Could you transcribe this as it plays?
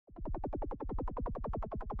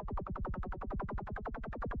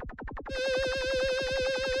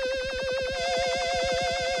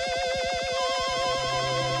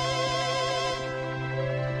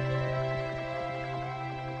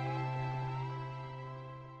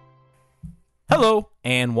Hello,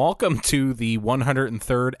 and welcome to the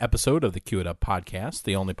 103rd episode of the Cue It Up podcast,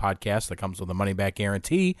 the only podcast that comes with a money-back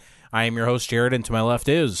guarantee. I am your host, Jared, and to my left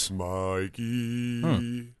is...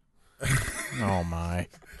 Mikey. Oh, my.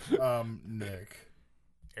 Nick.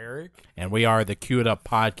 Eric. And we are the Cue It Up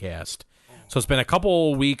podcast. So it's been a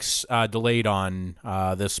couple weeks delayed on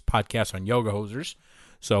this podcast on Yoga Hosers.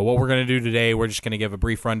 So what we're going to do today, we're just going to give a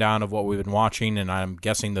brief rundown of what we've been watching, and I'm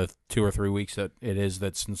guessing the 2 or 3 weeks that it is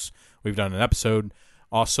that since we've done an episode.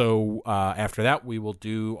 Also, after that, we will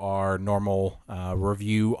do our normal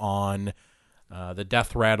review on the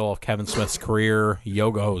death rattle of Kevin Smith's career,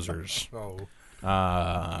 Yoga Hosers.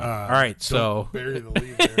 All right, so Bury the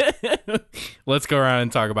lead there. let's go around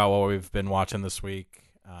and talk about what we've been watching this week.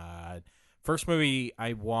 First movie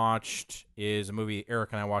I watched is a movie Eric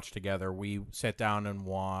and I watched together. We sat down and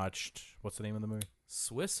watched, what's the name of the movie?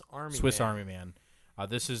 Swiss Army Man.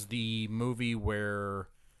 This is the movie where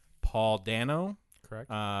Paul Dano Correct.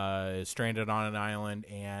 is stranded on an island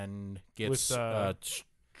and gets With,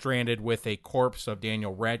 stranded with a corpse of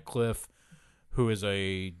Daniel Radcliffe, who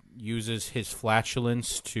uses his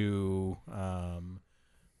flatulence to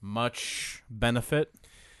much benefit.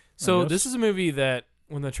 So this is a movie that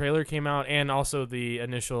when the trailer came out and also the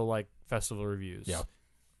initial festival reviews. Yeah.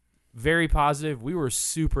 Very positive. We were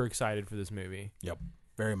super excited for this movie. Yep.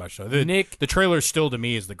 Very much so. Nick, the trailer still to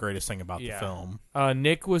me is the greatest thing about the film.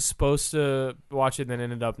 Nick was supposed to watch it, then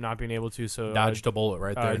ended up not being able to. So Dodged a bullet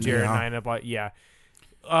right there. Jared and I ended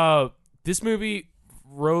up, this movie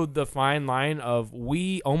rode the fine line of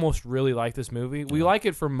we almost really like this movie. We like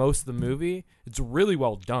it for most of the movie. It's really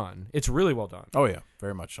well done. Oh yeah,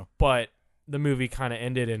 very much so. But the movie kind of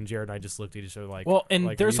ended, and Jared and I just looked at each other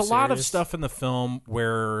there's are a you lot of serious? stuff in the film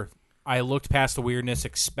where I looked past the weirdness,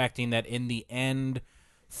 expecting that in the end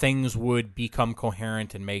things would become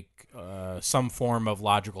coherent and make some form of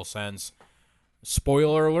logical sense.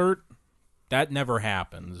 Spoiler alert, that never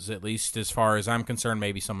happens, at least as far as I'm concerned.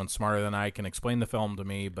 Maybe someone smarter than I can explain the film to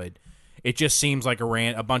me, but it just seems like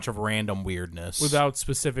a bunch of random weirdness. Without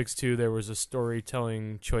specifics, too, there was a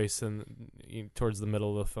storytelling choice towards the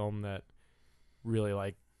middle of the film that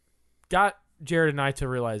really got Jared and I to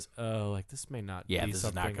realize, this may not be this is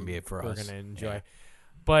something not going to be it for we're us. going to enjoy. Yeah.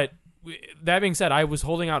 But that being said, I was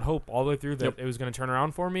holding out hope all the way through that it was going to turn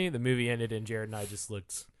around for me. The movie ended, and Jared and I just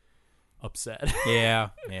looked upset. Yeah.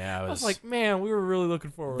 I was like, man, we were really looking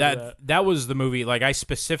forward to that. That was the movie. I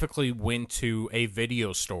specifically went to a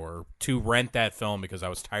video store to rent that film because I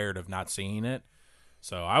was tired of not seeing it.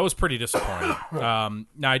 So I was pretty disappointed.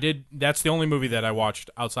 Now that's the only movie that I watched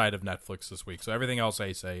outside of Netflix this week. So everything else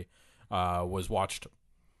I say was watched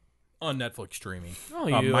on Netflix streaming. Oh,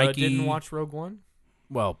 you Mikey didn't watch Rogue One?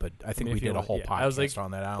 Well, but I think we did a whole podcast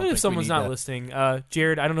on that. But if someone's not listening,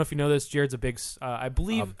 Jared, I don't know if you know this. Jared's a big, I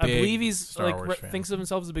believe he's Star Wars fan. thinks of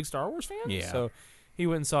himself as a big Star Wars fan. Yeah. So he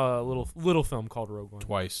went and saw a little film called Rogue One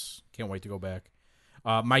twice. Can't wait to go back.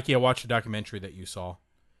 Mikey, I watched a documentary that you saw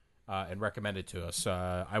and recommended to us.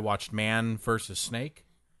 I watched Man vs. Snake.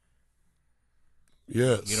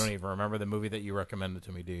 Yes. You don't even remember the movie that you recommended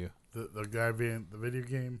to me, do you? The guy being the video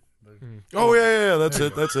game. Oh yeah, that's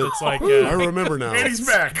it. It's like I remember now. And he's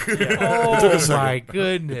back. Oh my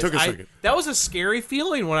goodness! It took a second. That was a scary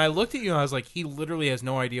feeling when I looked at you and I was like, he literally has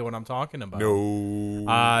no idea what I'm talking about. No.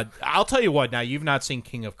 I'll tell you what. Now you've not seen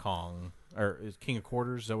King of Kong or is King of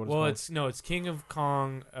Quarters? Is that what it's called? It's King of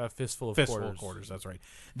Kong, Fistful of Quarters. That's right.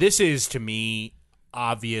 This is to me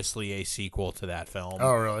obviously a sequel to that film.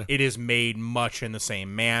 Oh really? It is made much in the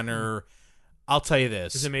same manner. I'll tell you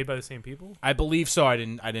this. Is it made by the same people? I believe so. I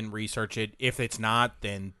didn't research it. If it's not,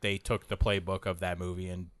 then they took the playbook of that movie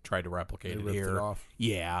and tried to replicate it ripped here. it off.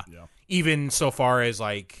 Yeah. Yeah. Even so far as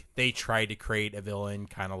they tried to create a villain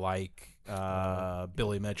kind of like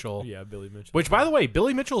Billy Mitchell. Yeah, Billy Mitchell. Which, by the way,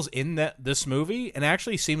 Billy Mitchell's in this movie and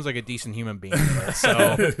actually seems like a decent human being.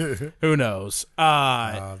 So who knows?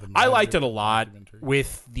 I liked it a lot.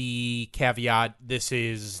 With the caveat, this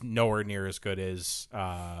is nowhere near as good as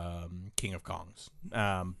King of Kong's.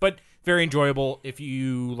 But very enjoyable. If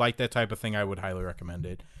you like that type of thing, I would highly recommend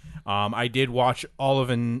it. I did watch all of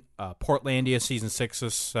Portlandia season 6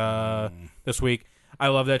 this week. I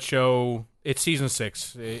love that show. It's season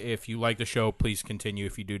 6. If you like the show, please continue.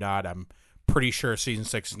 If you do not, I'm pretty sure season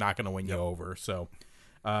 6 is not going to win you over. So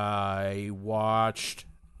I watched.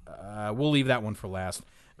 We'll leave that one for last.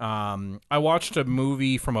 I watched a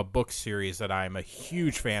movie from a book series that I'm a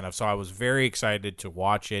huge fan of, so I was very excited to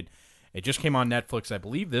watch it. It just came on Netflix, I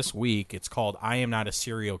believe, this week. It's called I Am Not a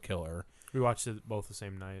Serial Killer. We watched it both the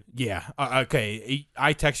same night. Yeah. Okay.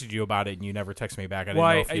 I texted you about it, and you never texted me back. I didn't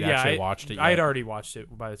know if you'd actually watched it yet. I had already watched it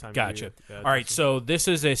by the time. Gotcha. You, All right. So this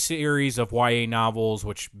is a series of YA novels,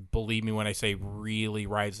 which, believe me when I say, really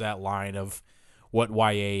rides that line of what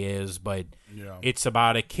YA is. But it's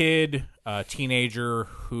about a kid, a teenager,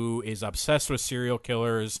 who is obsessed with serial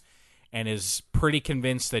killers and is pretty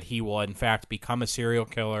convinced that he will, in fact, become a serial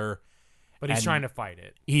killer. But he's trying to fight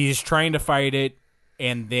it. He's trying to fight it,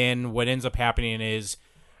 and then what ends up happening is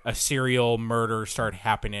a serial murder start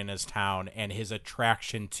happening in his town, and his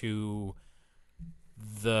attraction to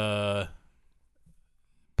the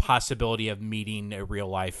possibility of meeting a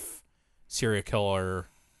real-life serial killer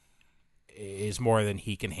is more than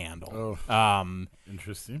he can handle.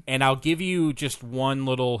 Interesting. And I'll give you just one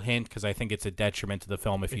little hint, because I think it's a detriment to the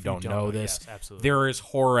film if you don't know this. Yes, absolutely. There is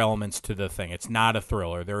horror elements to the thing. It's not a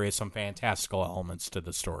thriller. There is some fantastical elements to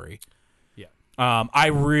the story. Yeah. I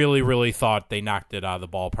really, really thought they knocked it out of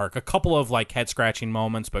the ballpark. A couple of like head-scratching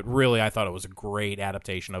moments, but really I thought it was a great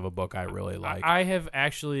adaptation of a book I really like. I have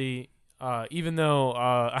actually, even though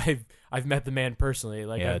I've met the man personally,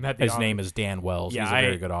 like I've met his name is Dan Wells. Yeah, he's a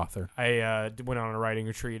very good author. I went on a writing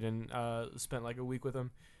retreat and spent like a week with him,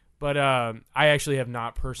 but I actually have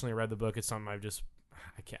not personally read the book. It's something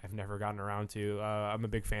I've never gotten around to. I'm a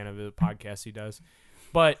big fan of the podcast he does,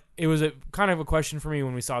 but it was a kind of a question for me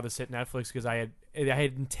when we saw this hit Netflix, because I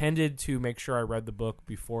had intended to make sure I read the book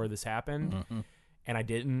before this happened. Mm-hmm. And I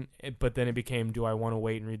didn't, but then it became, do I want to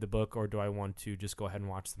wait and read the book, or do I want to just go ahead and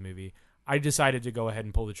watch the movie? I decided to go ahead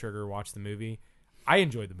and pull the trigger, watch the movie. I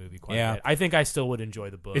enjoyed the movie quite a bit. I think I still would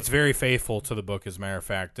enjoy the book. It's very faithful to the book, as a matter of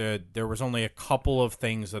fact. There was only a couple of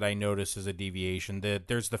things that I noticed as a deviation.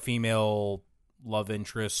 There's the female love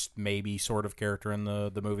interest, maybe sort of character in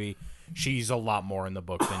the movie. She's a lot more in the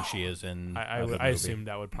book than she is in the movie. I assumed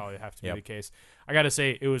that would probably have to be the case. I got to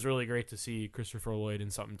say, it was really great to see Christopher Lloyd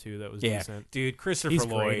in something, too, that was decent. Dude, Christopher He's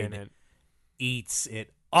Lloyd great in it. eats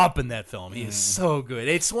it up in that film. He is so good.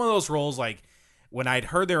 It's one of those roles, like, when I'd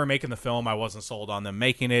heard they were making the film, I wasn't sold on them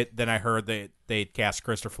making it. Then I heard that they'd cast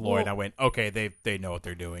Christopher Lloyd, and I went, okay, they know what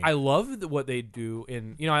they're doing. I love what they do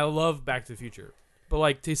in, I love Back to the Future. But,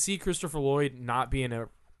 like, to see Christopher Lloyd not be in a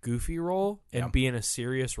goofy role and be in a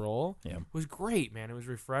serious role was great, man. It was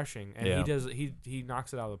refreshing. And he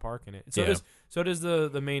knocks it out of the park in it. So does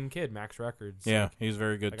the main kid, Max Records. Yeah, he's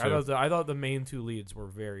very good, too. I thought the main two leads were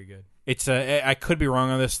very good. It's I could be wrong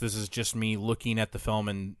on this. This is just me looking at the film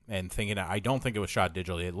and thinking I don't think it was shot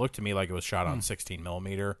digitally. It looked to me like it was shot on 16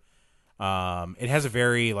 millimeter. It has a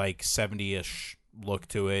very like 70-ish look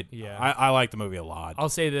to it. Yeah, I like the movie a lot. I'll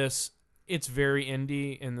say this: it's very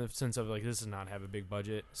indie in the sense of like this does not have a big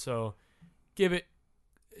budget. So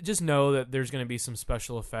just know that there's going to be some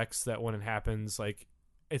special effects that when it happens, like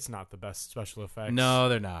it's not the best special effects. No,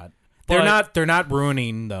 they're not. They're not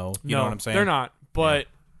ruining though. You know what I'm saying? They're not. But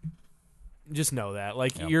just know that,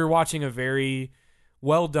 like, you're watching a very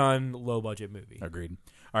well done, low budget movie. Agreed.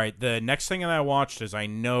 All right. The next thing that I watched is I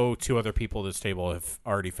know two other people at this table have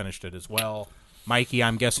already finished it as well. Mikey,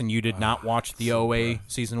 I'm guessing you did not watch the OA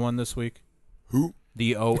season 1 this week. Who?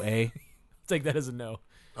 The OA. Take that as a no.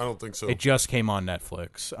 I don't think so. It just came on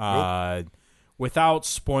Netflix. Without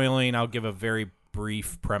spoiling, I'll give a very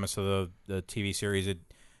brief premise of the TV series.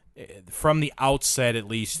 From the outset, at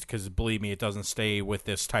least, because believe me, it doesn't stay with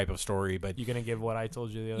this type of story. But you gonna give what I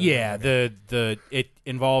told you the other day? It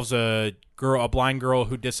involves a blind girl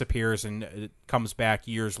who disappears and comes back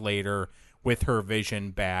years later with her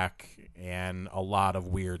vision back, and a lot of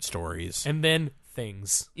weird stories, and then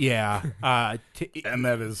things. Yeah, and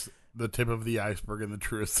that is the tip of the iceberg in the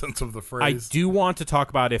truest sense of the phrase. I do want to talk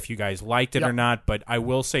about if you guys liked it or not, but I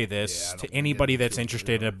will say this to anybody that's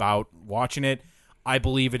interested about watching it. I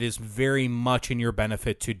believe it is very much in your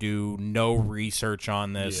benefit to do no research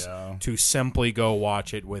on this, to simply go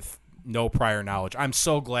watch it with no prior knowledge. I'm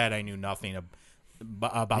so glad I knew nothing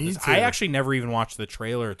about this. Too. I actually never even watched the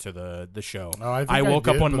trailer to the show. Oh, I woke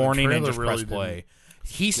up one morning and just pressed play.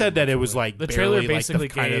 He said that it was like the trailer basically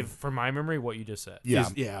like gave, from my memory, what you just said.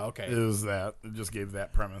 Yeah, okay. It was that. It just gave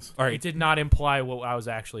that premise. All right. It did not imply what I was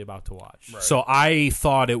actually about to watch. Right. So I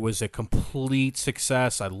thought it was a complete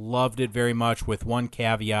success. I loved it very much, with one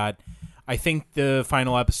caveat. I think the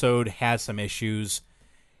final episode has some issues.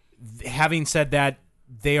 Having said that,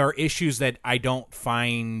 they are issues that I don't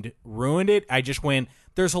find ruined it. I just went,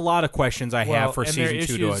 there's a lot of questions I have for season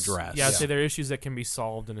 2 to address. Yeah, I'd say there are issues that can be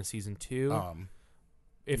solved in a season 2.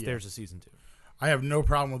 If there's a season 2. I have no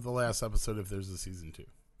problem with the last episode if there's a season 2. If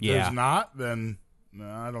Yeah. there's not, then No,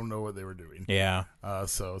 I don't know what they were doing. Yeah.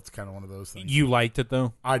 So it's kind of one of those things. You liked it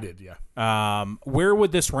though? I did, yeah. Where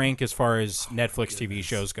would this rank as far as Netflix TV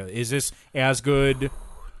shows go? Is this as good,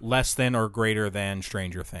 less than, or greater than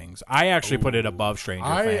Stranger Things? I actually put it above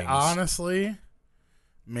Stranger Things. Honestly,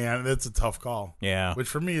 man, that's a tough call. Yeah. Which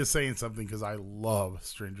for me is saying something because I love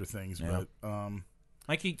Stranger Things, Yeah. but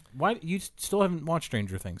Mikey, why you still haven't watched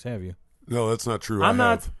Stranger Things, have you? No, that's not true. I'm I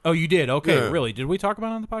not. have. Oh, you did. Okay, Yeah. really? Did we talk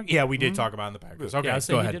about it on the podcast? Yeah, we did talk about it on the podcast. Okay, Yeah, I go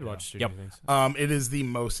say you ahead. did watch Stranger Yep. Things. it is the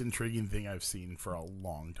most intriguing thing I've seen for a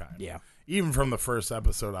long time. Yeah. Even from the first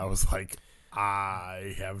episode, I was like,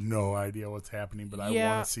 I have no idea what's happening, but I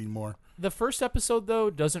Yeah. want to see more. The first episode, though,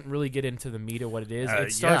 doesn't really get into the meat of what it is.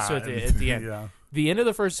 It starts at the end. Yeah. The end of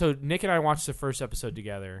the first, so Nick and I watched the first episode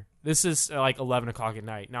together. This is like 11 o'clock at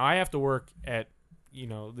night. Now, I have to work at,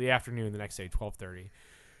 the afternoon the next day, 12:30.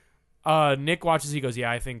 Nick watches, he goes, yeah,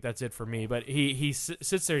 I think that's it for me. But he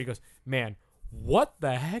sits there, he goes, man, what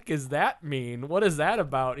the heck does that mean? What is that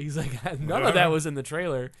about? He's like, none of that was in the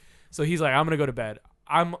trailer. So he's like, I'm going to go to bed.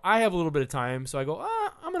 I have a little bit of time, so I go,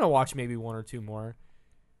 I'm going to watch maybe one or two more.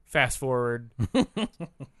 Fast forward.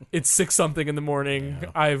 It's 6-something in the morning. Yeah.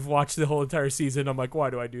 I've watched the whole entire season. I'm like, why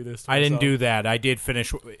do I do this to I didn't myself? do that. I did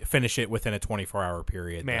finish it within a 24-hour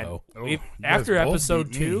period, Man. though. Oh, If- you guys after both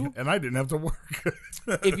episode beat me, 2, and I didn't have to work.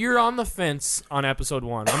 if you're on the fence on episode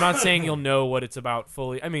 1, I'm not saying you'll know what it's about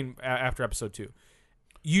fully. I mean, after episode 2,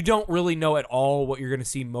 you don't really know at all what you're going to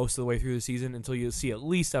see most of the way through the season until you see at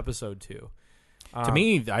least episode 2. To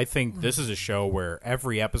me, I think this is a show where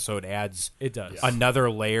every episode adds It does.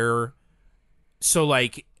 another layer. So,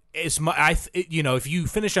 like, if you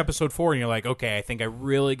finish episode 4 and you're like, okay, I think I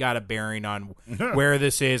really got a bearing on where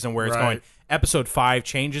this is and where it's Right. going. Episode 5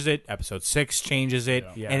 changes it. Episode 6 changes it,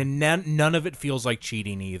 Yeah. and none of it feels like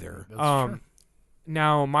cheating either.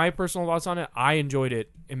 Now, my personal thoughts on it, I enjoyed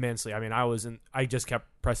it immensely. I mean, I just kept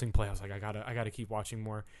pressing play. I was like, I gotta keep watching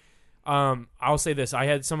more. I'll say this: I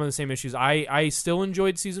had some of the same issues. I still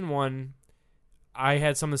enjoyed season 1. I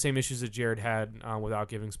had some of the same issues that Jared had, without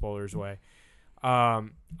giving spoilers away.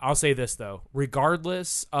 I'll say this though: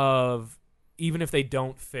 regardless of, even if they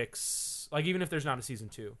don't fix, like even if there's not a season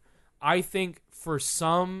 2, I think for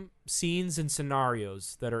some scenes and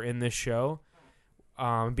scenarios that are in this show,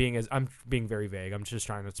 I'm being very vague. I'm just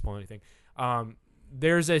trying not to spoil anything.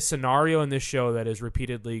 There's a scenario in this show that is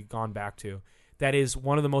repeatedly gone back to. That is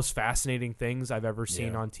one of the most fascinating things I've ever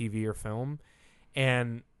seen on TV or film,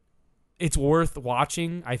 and it's worth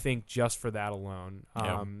watching, I think, just for that alone.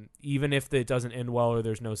 Even if it doesn't end well or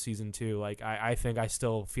there's no season 2, like I think I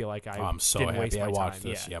still feel like I'm so didn't waste happy my I watched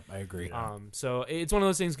time. this. Yeah. Yep, I agree. So it's one of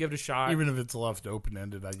those things. Give it a shot. Even if it's left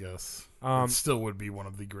open-ended, I guess. It still would be one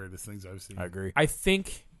of the greatest things I've seen. I agree. I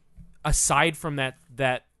think, aside from that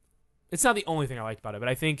it's not the only thing I liked about it, but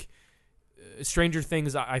I think Stranger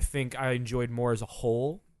Things, I think I enjoyed more as a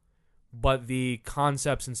whole, but the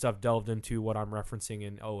concepts and stuff delved into what I'm referencing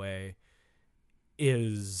in OA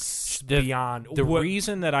is beyond The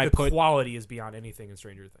reason that I the put quality is beyond anything in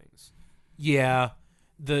Stranger Things. Yeah,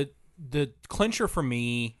 the clincher for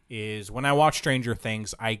me is when I watched Stranger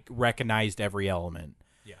Things, I recognized every element.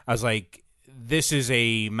 Yeah. I was like, this is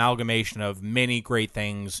a amalgamation of many great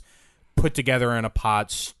things put together in a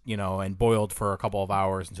pot, and boiled for a couple of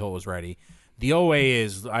hours until it was ready. The OA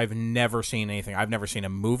is, I've never seen anything. I've never seen a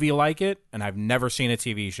movie like it, and I've never seen a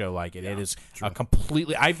TV show like it. It is a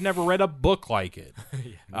completely, I've never read a book like it.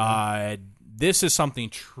 This is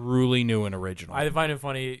something truly new and original. I find it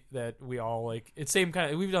funny that we all it's same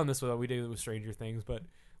kind of. We've done this we did it with Stranger Things, but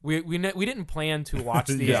we didn't plan to watch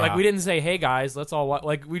these. Yeah. Like we didn't say, "Hey guys, let's all watch."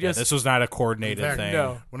 Like we just this was not a coordinated In fact, thing.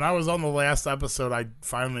 no. When I was on the last episode, I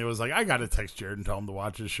finally was like, I got to text Jared and tell him to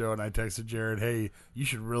watch his show. And I texted Jared, hey,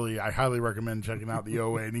 I highly recommend checking out the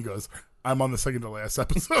OA. And he goes, I'm on the second to last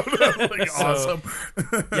episode. I was like, awesome.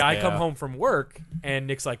 Yeah, I come Yeah. home from work and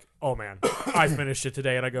Nick's like, "Oh man, I finished it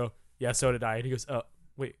today," and I go, "Yeah, so did I." And he goes, "Oh,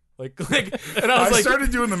 wait, like," and I was I like,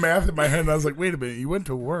 started doing the math in my head, and I was like, wait a minute, you went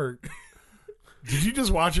to work. Did you just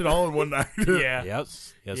watch it all in one night? "Yeah,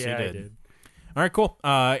 Yes, yeah, you I did. did." All right, cool.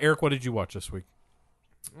 Eric, what did you watch this week?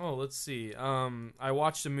 Oh, let's see. I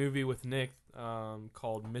watched a movie with Nick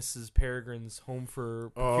called Mrs. Peregrine's Home for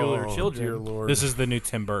Peculiar Oh, Children. dear Lord. This is the new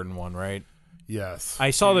Tim Burton one, right? Yes. I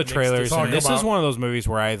saw the Mixed trailers, talk and this is about- one of those movies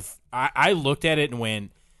where I looked at it and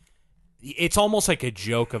went, it's almost like a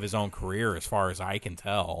joke of his own career, as far as I can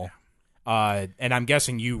tell. And I'm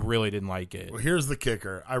guessing you really didn't like it. Well, here's the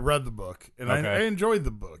kicker. I read the book, and Okay. I enjoyed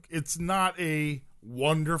the book. It's not a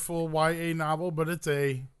wonderful YA novel, but it's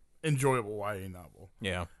a enjoyable YA novel.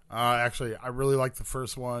 Yeah. Actually, I really liked the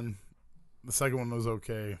first one. The second one was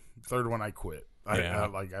okay. The third one, I quit. I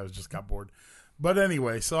just got bored. But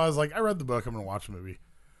anyway, so I was like, I read the book. I'm going to watch the movie.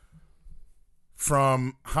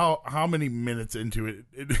 From how many minutes into it,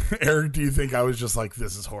 Eric, do you think I was just like,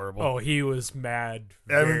 this is horrible? Oh, he was mad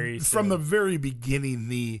I very mean, from the soon. very beginning,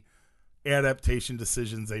 the adaptation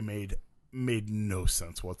decisions they made no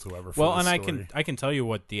sense whatsoever. For Well, the and story. I can tell you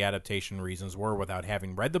what the adaptation reasons were without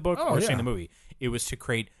having read the book Oh, or yeah. seen the movie. It was to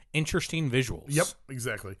create interesting visuals. Yep,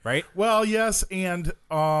 exactly. Right? Well, yes, and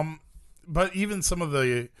but even some of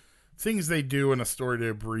the things they do in a story to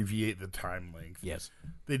abbreviate the time length. Yes.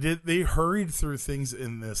 They hurried through things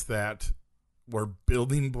in this that were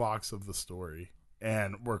building blocks of the story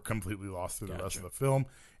and were completely lost through the rest of the film.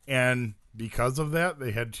 And because of that,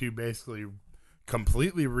 they had to basically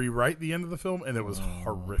completely rewrite the end of the film, and it was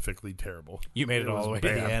horrifically terrible. You made it all was the way to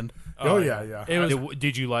bad. the end. Oh, yeah. It was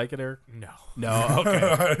Did you like it, Eric? no. No.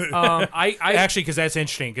 Okay. I Actually, because that's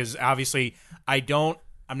interesting. Because obviously,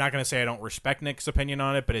 I'm not going to say I don't respect Nick's opinion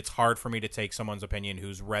on it, but it's hard for me to take someone's opinion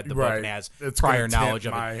who's read the book Right. and has It's prior gonna knowledge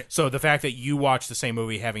of tint it. So the fact that you watched the same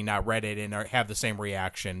movie having not read it and have the same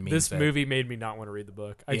reaction means this that movie made me not want to read the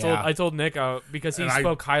book. Yeah. I told Nick because he And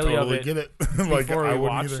spoke I highly totally of it get it. Like, before I we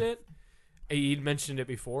wouldn't watched either. it. He'd mentioned it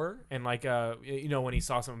before, and like when he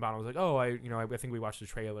saw something about it, I was like, oh, I think we watched the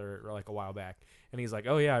trailer like a while back, and he's like,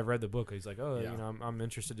 oh yeah, I've read the book. He's like, oh, Yeah. I'm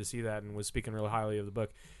interested to see that, and was speaking really highly of the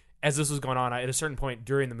book. As this was going on, at a certain point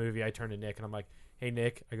during the movie, I turned to Nick and I'm like, hey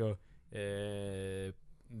Nick, I go,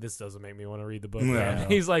 this doesn't make me want to read the book. No. Man.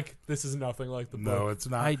 He's like, this is nothing like the book. No, it's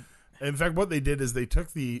not. In fact, what they did is they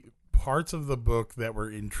took the parts of the book that were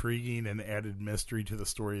intriguing and added mystery to the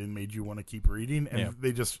story and made you want to keep reading, and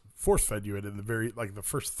they just force fed you it in the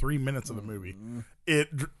first 3 minutes of the movie.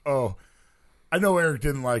 I know Eric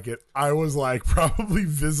didn't like it. I was like probably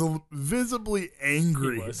visibly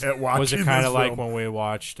angry at watching. Was it this kind of like film. when we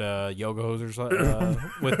watched Yoga Hosers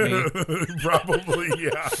with me? Probably,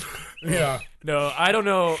 yeah, yeah. No, I don't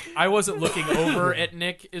know. I wasn't looking over at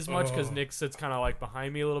Nick as much because Nick sits kind of like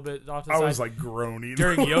behind me a little bit off to the I side. was like groaning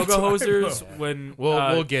During the whole Yoga time, Hosers though. when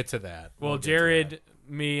We'll get to that. well, We'll get to Jared,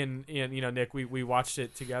 me, and Nick, we watched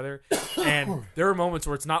it together, and there were moments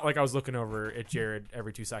where it's not like I was looking over at Jared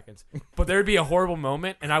every 2 seconds, but there'd be a horrible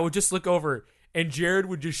moment, and I would just look over, and Jared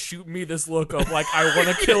would just shoot me this look of like I want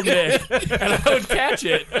to kill Nick, and I would catch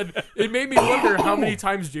it, and it made me wonder how many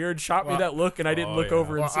times Jared shot me that look, and I didn't look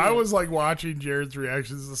over and Well, see I it. was like watching Jared's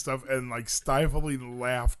reactions and stuff and like stifling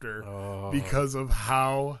laughter because of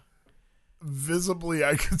how visibly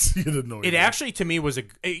I could see it annoying. It actually to me was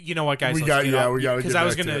you know what, guys, We let's got- get yeah, off- we gotta because get I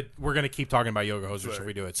was back to gonna it. we're gonna keep talking about Yoga Hosers if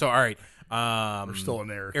we do it. So all right, We're still in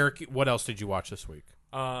Eric. Eric, what else did you watch this week?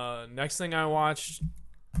 Next thing I watched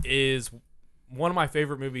is one of my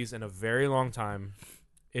favorite movies in a very long time,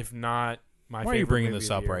 if not my favorite. Why are you bringing movie this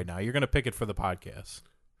of up the year. right now? You're gonna pick it for the podcast.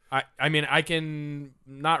 I mean, I can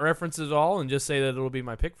not reference it at all and just say that it'll be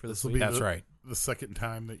my pick for this This will week. be That's right. The second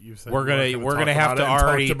time that you've said We're gonna you weren't we're gonna talk have about to it and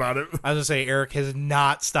already. talked about it. I was gonna say Eric has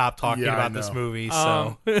not stopped talking Yeah, I about this know. movie.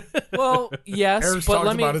 So Well, yes, Eric's but talked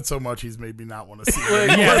let me. about it so much he's made me not want to see Well,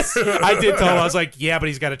 it. yes, I did tell him, I was like, yeah, but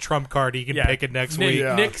he's got a trump card. He can yeah. pick it next Nick, week.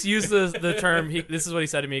 Yeah. Nick's used the term. This is what he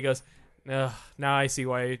said to me. He goes, "Ugh, now I see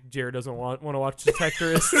why Jared doesn't want to watch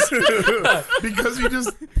Detectorists." Because he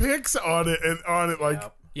just picks on it and on it like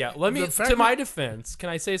Yeah, let me. The fact To my that- defense, can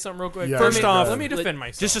I say something real quick? Yeah, First off, let me defend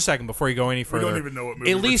myself. Just a second before you go any we further. don't even know what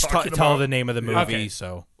movie At we're least talking tell about. the name of the movie. Okay.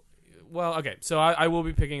 So Well, okay, so I will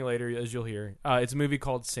be picking later, as you'll hear. It's a movie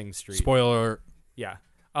called Sing Street. spoiler. Yeah.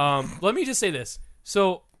 Let me just say this.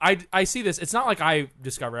 So I see this. It's not like I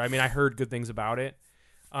discovered. I mean, I heard good things about it.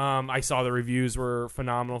 I saw the reviews were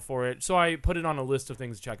phenomenal for it. So I put it on a list of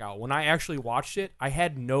things to check out. When I actually watched it, I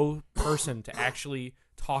had no person to actually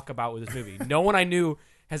talk about with this movie. No one I knew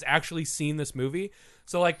has actually seen this movie.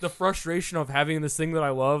 So like the frustration of having this thing that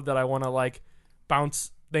I love that I want to like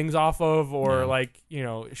bounce things off of or like,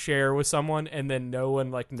 share with someone and then no one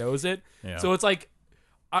like knows it. Yeah. So it's like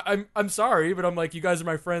I'm sorry, but I'm like, you guys are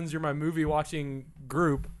my friends. You're my movie watching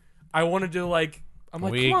group. I wanted to like, I'm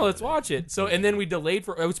like, come on, let's watch it. So, and then we delayed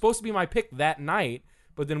it was supposed to be my pick that night,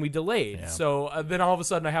 but then we delayed. Yeah. So then all of a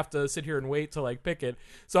sudden I have to sit here and wait to like pick it.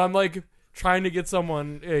 So I'm like trying to get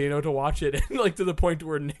someone, to watch it, and like to the point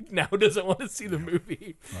where Nick now doesn't want to see the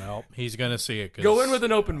movie. Well, he's gonna see it. 'Cause Go in with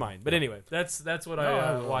an open mind. But anyway, that's what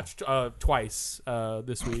I watched twice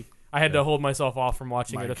this week. I had to hold myself off from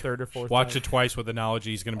watching it a third or fourth watch time. it twice with the knowledge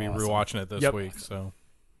he's gonna be rewatching it this Yep. week. So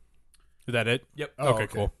is that it? Yep. Oh, Okay,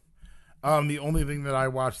 cool. The only thing that I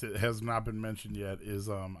watched that has not been mentioned yet is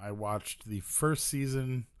I watched the first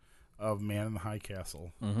season of Man in the High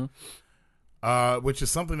Castle, which is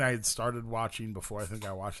something I had started watching before. I think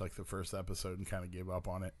I watched like the first episode and kind of gave up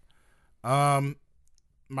on it.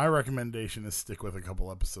 my recommendation is stick with a couple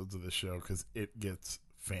episodes of this show because it gets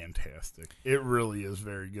fantastic. It really is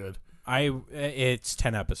very good. It's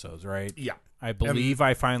 10 episodes, right? Yeah. I believe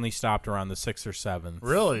I finally stopped around the 6th or 7th.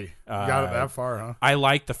 Really? You got it that far, huh? I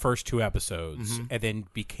liked the first 2 episodes and then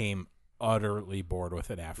became utterly bored with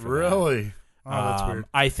it after that. Really? Oh, that's weird.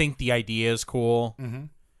 I think the idea is cool.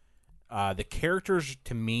 The characters,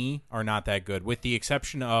 to me, are not that good, with the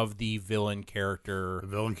exception of the villain character.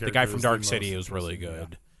 The guy from Dark City is really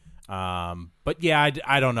good. But yeah,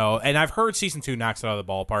 I don't know. And I've heard season 2 knocks it out of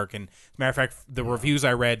the ballpark. And as a matter of fact, the reviews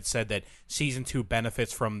I read said that season 2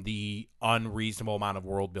 benefits from the unreasonable amount of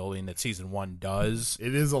world building that season 1 does.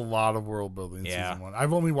 It is a lot of world building in Yeah. season 1.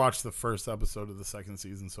 I've only watched the first episode of the second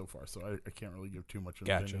season so far, so I can't really give too much of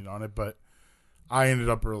an opinion on it. But I ended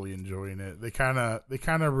up really enjoying it. They kind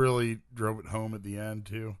of really drove it home at the end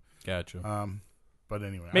too. Gotcha. But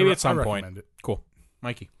anyway, Maybe at some I point. recommend it. Cool.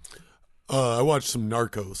 Mikey. I watched some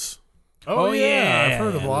Narcos. Oh yeah. I've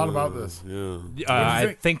heard a lot about this. Yeah. I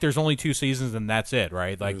think? think there's only 2 seasons and that's it,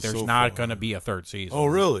 right? Like, It's there's so not far. going to be a third season. Oh,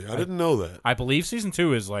 really? I didn't know that. I believe season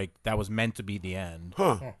 2 is like that was meant to be the end.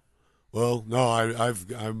 Huh. Well, no,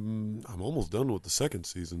 I'm almost done with the second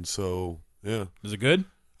season, so yeah, Is it good?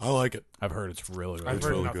 I like it. I've heard it's really, really I've It's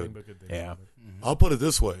heard really nothing good. but good things. Yeah. about it. I'll put it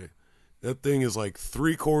this way: that thing is like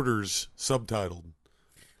 3/4 subtitled,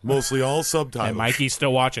 mostly all subtitled. And Mikey's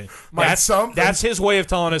still watching. That's something. That's his way of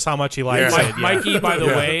telling us how much he likes Yeah. it. Yeah. Mikey, by the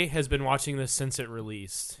Yeah. way, has been watching this since it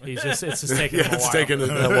released. It's just taking him a It's while. taken it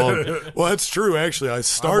that long. Well, that's true. Actually, I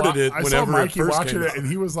started it I whenever saw Mikey it first watching came it, out. and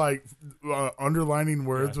he was like underlining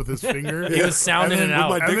words with his finger. He was sounding And it then out.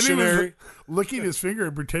 with my And then he was dictionary. licking his finger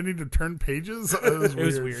and pretending to turn pages. It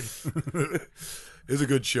was weird. It's a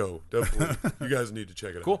good show. Definitely, you guys need to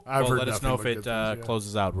check it out. Cool. I've well, heard let us nothing know but if it good things, yeah.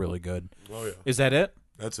 closes out really good. Oh yeah, Is that it?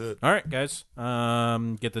 that's it. All right, guys.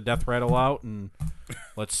 Get the death rattle out and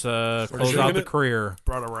let's close shaking out the it? career.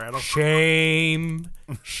 Brought a rattle. Shame.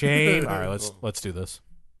 All right, let's do this.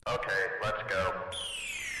 Okay, let's go.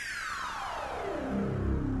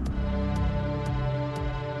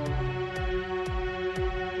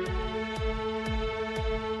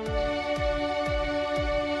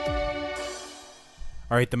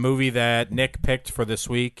 All right, the movie that Nick picked for this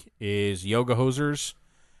week is Yoga Hosers.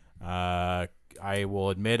 I will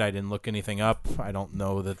admit I didn't look anything up. I don't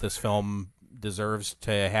know that this film deserves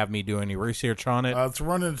to have me do any research on it. It's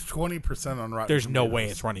running 20% on Rotten There's no Tomatoes. way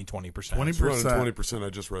it's running 20%. 20%. It's running 20%. I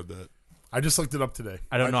just read that. I just looked it up today.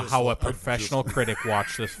 I don't know just- how a I professional critic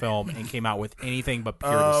watched this film and came out with anything but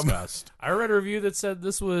pure disgust. I read a review that said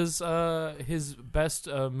this was his best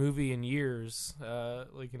movie in years.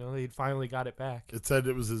 He finally got it back. It said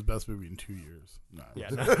it was his best movie in 2 years. No. Yeah,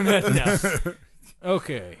 no.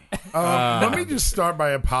 Okay. Let me just start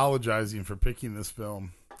by apologizing for picking this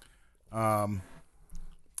film. I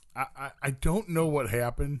don't know what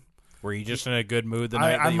happened. Were you just in a good mood the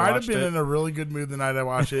night that I you might have watched been it? in a really good mood the night I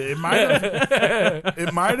watched it. It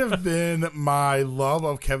might have been my love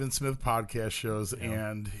of Kevin Smith podcast shows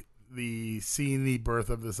and seeing the birth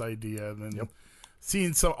of this idea, and then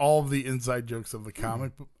seeing all of the inside jokes of the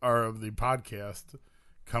comic or of the podcast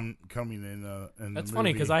coming in. That's the funny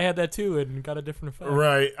movie. because I had that too and got a different effect.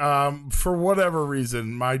 Right. For whatever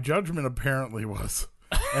reason, my judgment apparently was,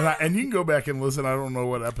 and you can go back and listen. I don't know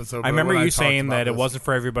what episode. I remember when you talked saying about that it this. wasn't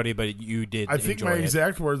for everybody, but you did. I think enjoy my it.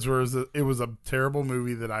 exact words were, "It was a terrible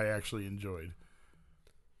movie that I actually enjoyed."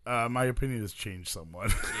 My opinion has changed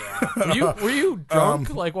somewhat. Were you drunk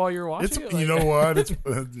while you were watching it? You know what? It's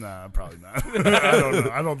nah, probably not. I don't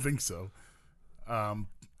know. I don't think so. All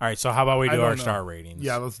right, so how about we I do don't our know. star ratings?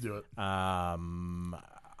 Yeah, let's do it.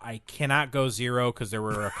 I cannot go 0 because there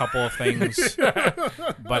were a couple of things,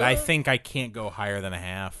 but I think I can't go higher than a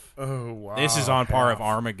half. Oh wow, This is on par of half.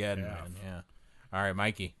 Armageddon, Half. man. Yeah. All right,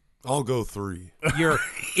 Mikey. I'll go 3. You're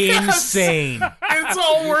insane. It's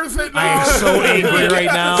all worth it. I Now. am so angry right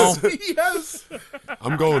now. Yes.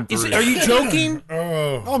 I'm going 3. Are you joking?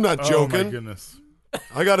 Oh, I'm not oh my joking. goodness.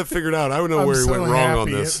 I got it figured out. I know I'm where he so went wrong happy.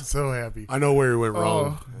 on this. I'm so happy. I know where he went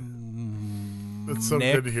wrong. That's so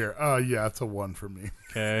Nick? good to hear. Yeah, it's a 1 for me.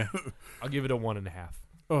 Okay. I'll give it a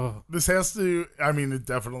 1.5. This has to. I mean, it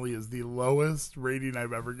definitely is the lowest rating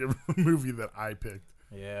I've ever given a movie that I picked.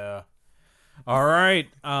 Yeah. All right.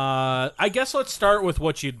 I guess let's start with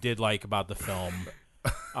what you did like about the film.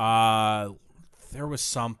 There was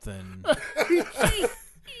something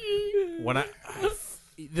when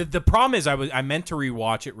the problem is I meant to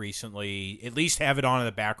rewatch it recently, at least have it on in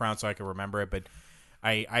the background so I could remember it, but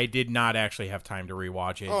I did not actually have time to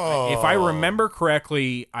rewatch it. Oh. If I remember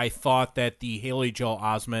correctly, I thought that the Haley Joel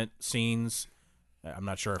Osment scenes I'm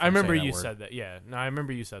not sure if I remember saying that you word. said that. Yeah, no, I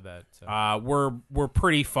remember you said that. So. Were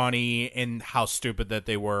pretty funny in how stupid that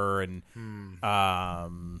they were, and I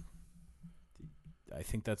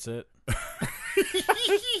think that's it.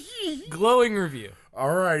 Glowing review.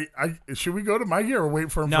 All right. Should we go to Mikey or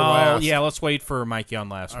wait for him for No, last? yeah, let's wait for Mikey on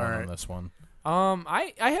last one right. on this one.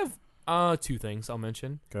 I have 2 things I'll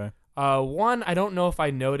mention. Okay. One, I don't know if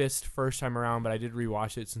I noticed first time around, but I did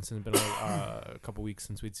rewatch it since it's been a couple weeks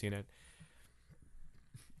since we'd seen it.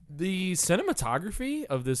 The cinematography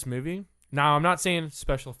of this movie. Now, I'm not saying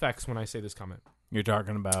special effects when I say this comment. You're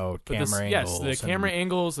talking about But camera angles. yes, the camera and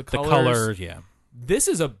angles, the the colors. colors, yeah. This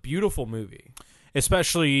is a beautiful movie.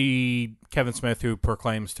 Especially Kevin Smith, who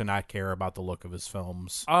proclaims to not care about the look of his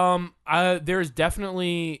films. There's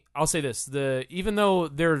definitely, I'll say this, even though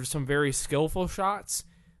there's some very skillful shots,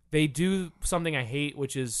 they do something I hate,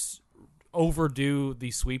 which is overdo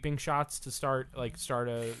the sweeping shots to start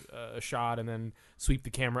a shot and then sweep the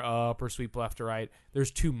camera up or sweep left or right.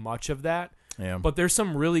 There's too much of that. Yeah. But there's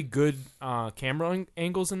some really good camera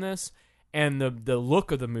angles in this, and the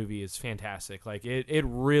look of the movie is fantastic. Like it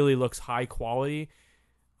really looks high quality.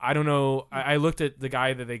 I don't know. I looked at the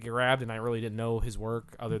guy that they grabbed, and I really didn't know his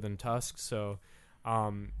work other than Tusk. So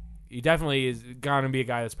he definitely is gonna be a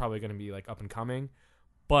guy that's probably gonna be like up and coming.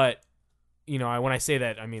 But when I say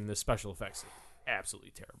that, I mean the special effects are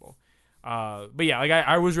absolutely terrible. But yeah, like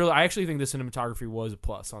I actually think the cinematography was a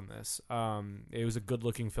plus on this. It was a good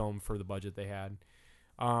looking film for the budget they had.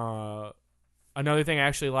 Another thing I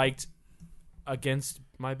actually liked, against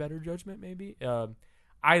my better judgment, maybe,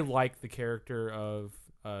 I like the character of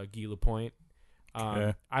Guy Lapointe.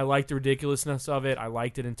 Okay. I liked the ridiculousness of it. I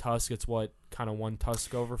liked it in Tusk. It's what kind of won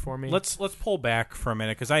Tusk over for me. Let's pull back for a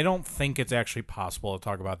minute, because I don't think it's actually possible to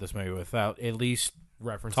talk about this movie without at least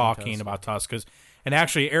Referencing talking Tusk. about Tusk. And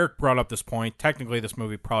actually, Eric brought up this point. Technically, this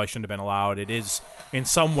movie probably shouldn't have been allowed. It is in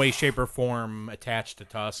some way, shape, or form attached to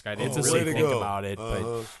Tusk. I didn't really think about it,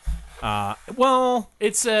 but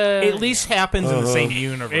It's at least happens in the same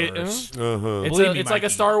universe. It's like a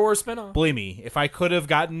Star Wars spinoff. Believe me, if I could have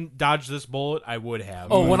dodged this bullet, I would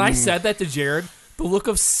have. Oh, when I said that to Jared, the look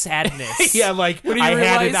of sadness. yeah, like When he I had it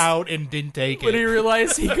realized- out and didn't take When he it.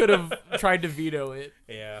 realized he could have tried to veto it.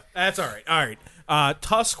 Yeah, that's all right. All right.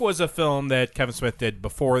 Tusk was a film that Kevin Smith did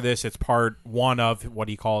before this. It's part 1 of what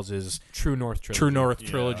he calls his True North trilogy. True North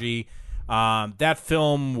trilogy. That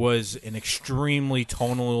film was an extremely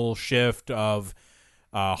tonal shift of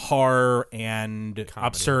horror and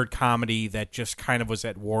absurd comedy that just kind of was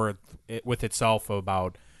at war with itself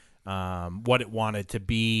about what it wanted to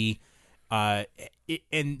be.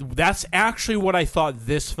 And that's actually what I thought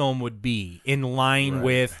this film would be, in line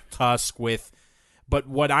with Tusk. But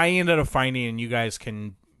what I ended up finding, and you guys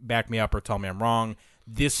can back me up or tell me I'm wrong,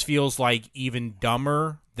 this feels like even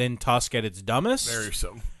dumber than Tusk at its dumbest. Very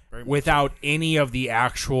so. Very much Without any of the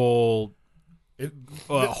actual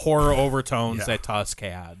horror overtones that Tusk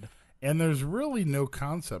had. and there's really no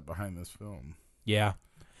concept behind this film. Yeah.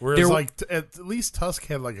 Whereas, at least Tusk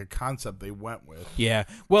had like a concept they went with. Yeah.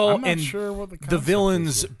 Well, I'm not and sure what the the concept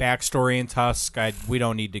villain's is. backstory in Tusk, we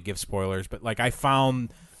don't need to give spoilers, but like I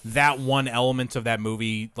found that one element of that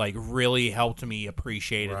movie like really helped me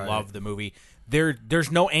appreciate and love the movie.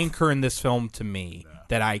 There's no anchor in this film to me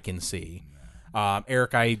that I can see.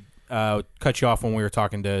 Eric, I cut you off when we were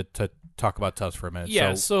talking to talk about Tusk for a minute.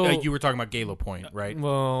 Yeah, so you were talking about Guy Lapointe, right?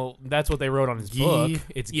 Well, that's what they wrote on his book.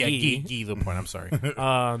 It's Yeah, Guy. Guy Lapointe. I'm sorry.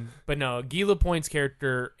 But no, Guy Lapointe's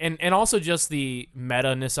character, and also just the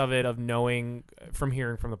meta-ness of it, of knowing from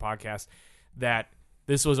hearing from the podcast that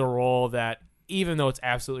this was a role that, even though it's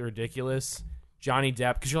absolutely ridiculous, Johnny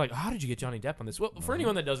Depp, because you're like, how did you get Johnny Depp on this? Well, for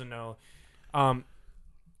anyone that doesn't know,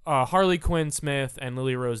 Harley Quinn Smith and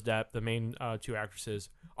Lily Rose Depp, the main 2 actresses,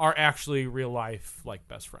 are actually real life like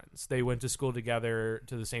best friends. They went to school together,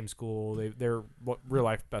 to the same school. They're real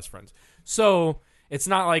life best friends. So it's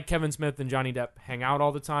not like Kevin Smith and Johnny Depp hang out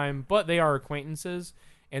all the time, but they are acquaintances.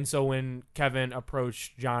 And so when Kevin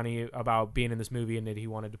approached Johnny about being in this movie and that he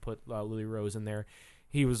wanted to put Lily Rose in there,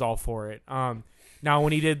 he was all for it. Now,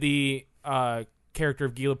 when he did the character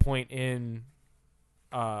of Guy Lapointe in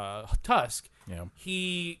Tusk,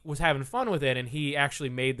 he was having fun with it, and he actually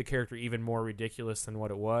made the character even more ridiculous than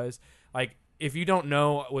what it was. Like, if you don't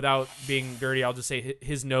know, without being dirty, I'll just say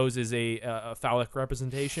his nose is a phallic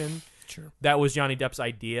representation. Sure. That was Johnny Depp's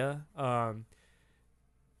idea.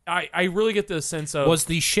 I really get the sense of... Was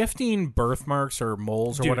the shifting birthmarks or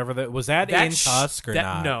moles or Dude, whatever was that in Tusk or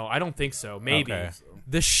not? No, I don't think so. Maybe. Okay.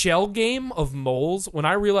 The shell game of moles, when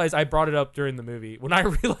I realized, I brought it up during the movie, when I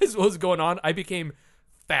realized what was going on, I became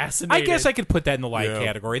fascinated. I guess I could put that in the light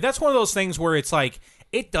category. That's one of those things where it's like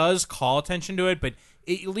it does call attention to it, but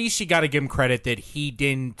at least you got to give him credit that he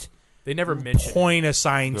didn't. They never mention point a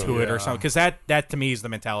sign to it or Yeah. something, because that to me is the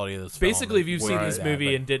mentality of this film. Basically, if you've seen this Right. movie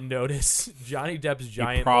But and didn't notice, Johnny Depp's you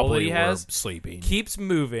giant mole that probably he were has sleeping. keeps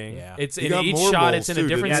moving. Yeah. It's He in got each more shot. moles, It's in a too,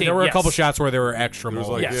 different didn't scene. There were a Yes. couple shots where there were extra There was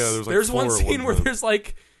moles. like- Yes. yeah, there's like there's 4 one at scene one where time. there's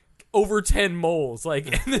like over 10 moles. Like,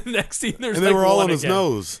 and the next scene there's And they like were all one on his again.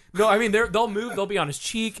 nose. No, I mean they'll move. They'll be on his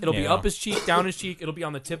cheek. It'll be Yeah. up his cheek, down his cheek. It'll be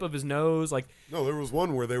on the tip of his nose. Like No, there was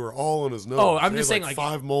one where they were all on his nose. Oh, I'm They just had saying, like,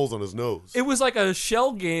 5 moles on his nose. it was like a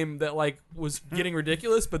shell game that like was getting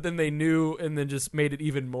ridiculous, but then they knew and then just made it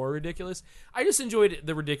even more ridiculous. I just enjoyed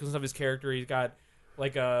the ridiculousness of his character. He's got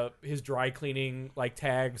like his dry cleaning like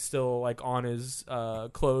tag still like on his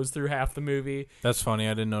clothes through half the movie. That's funny.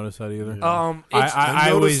 I didn't notice that either. It's, I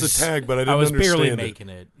noticed was the tag, but I didn't was barely understand it. making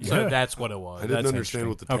it. So that's what it was. I didn't That's understand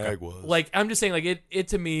what the interesting. tag was. like I'm just saying, like it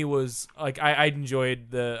to me was like I enjoyed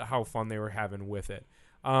how fun they were having with it.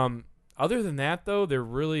 Other than that, though, there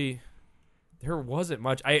wasn't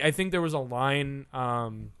much. I think there was a line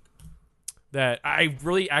that I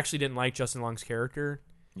really actually didn't like Justin Long's character,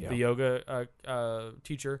 the yoga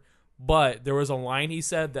teacher, but there was a line he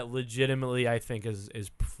said that legitimately I think is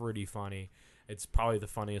pretty funny. It's probably the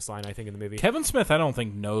funniest line I think in the movie. Kevin Smith, I don't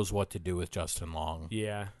think knows what to do with Justin Long.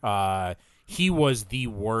 Yeah. He was the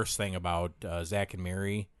worst thing about Zach and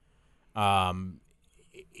Miri.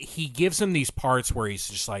 He gives him these parts where he's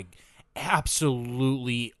just like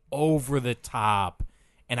absolutely over the top,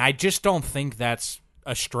 and I just don't think that's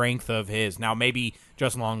a strength of his. Now, maybe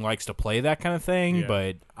Justin Long likes to play that kind of thing, Yeah.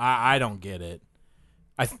 but I don't get it.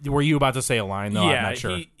 Were you about to say a line, though? Yeah, I'm not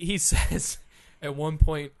sure. he says at one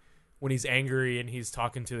point when he's angry and he's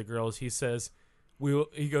talking to the girls, he says, we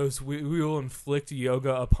will inflict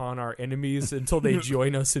yoga upon our enemies until they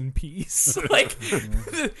join us in peace. Like,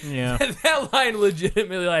 Yeah. that line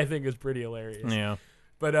legitimately I think is pretty hilarious. Yeah.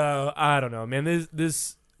 But I don't know, man.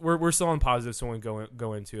 This we're still on positive, so we won't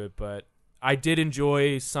go into it. But I did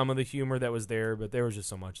enjoy some of the humor that was there, but there was just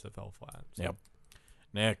so much that fell flat. So. Yep.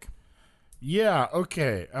 Nick. Yeah.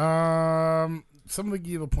 Okay. Some of the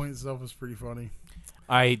Gila Point stuff was pretty funny.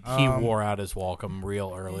 He wore out his welcome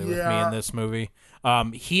real early with me yeah. in this movie.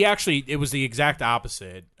 He actually, it was the exact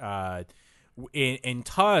opposite. In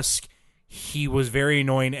Tusk, he was very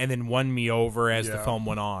annoying and then won me over as the film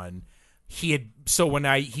went on. When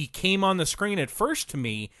he came on the screen at first to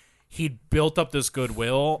me, he'd built up this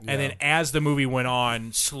goodwill, and then as the movie went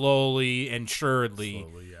on, slowly and surely,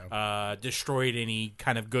 destroyed any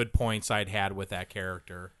kind of good points I'd had with that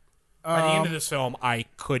character. By the end of this film, I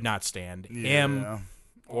could not stand him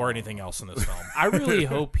or anything else in this film. I really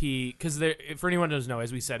hope because for anyone who doesn't know,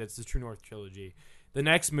 as we said, it's the True North trilogy. The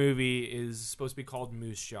next movie is supposed to be called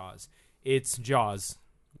Moose Jaws. It's Jaws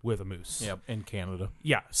with a moose. Yep, in Canada.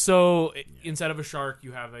 Yeah. So instead of a shark,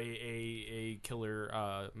 you have a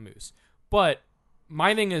killer moose. But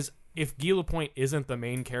my thing is, if Gila Point isn't the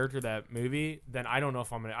main character of that movie, then I don't know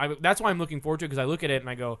if I'm gonna. That's why I'm looking forward to it, because I look at it and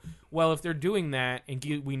I go, well, if they're doing that and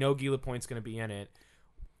we know Gila Point's going to be in it,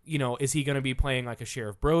 you know, is he going to be playing like a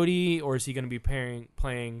Sheriff Brody, or is he going to be playing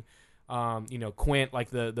Quint, like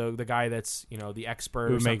the guy that's, you know, the expert?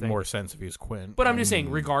 It would or make something? more sense if he was Quint. But I'm just saying,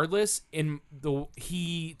 regardless,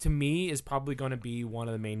 he to me is probably going to be one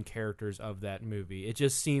of the main characters of that movie. It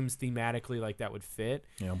just seems thematically like that would fit.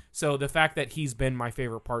 Yeah. So the fact that he's been my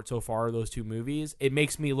favorite part so far of those two movies, it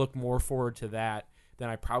makes me look more forward to that than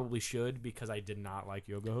I probably should, because I did not like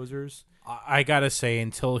Yoga Hosers. I gotta say,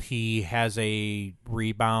 until he has a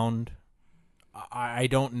rebound, I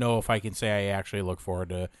don't know if I can say I actually look forward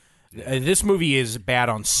to. This movie is bad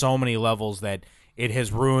on so many levels that it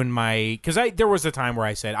has ruined my. Because there was a time where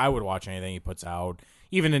I said I would watch anything he puts out,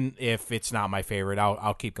 even if it's not my favorite.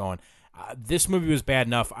 I'll keep going. This movie was bad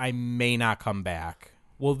enough. I may not come back.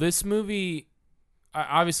 Well, this movie,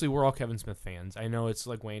 obviously, we're all Kevin Smith fans. I know it's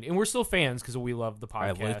like Wayne, and we're still fans because we love the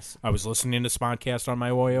podcast. I was listening to Spotcast on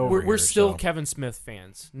my way over. We're still so. Kevin Smith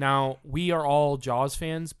fans. Now, we are all Jaws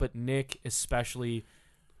fans, but Nick especially.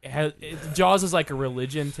 Jaws is like a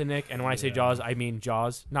religion to Nick, and when I say Jaws, I mean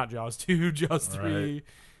Jaws, not Jaws 2, Jaws 3, Right.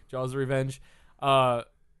 Jaws the Revenge.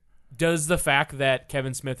 Does the fact that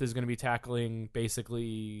Kevin Smith is going to be tackling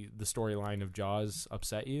basically the storyline of Jaws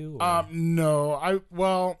upset you? or- No. I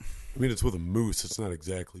mean, it's with a moose. It's not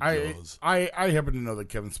exactly Jaws. I happen to know that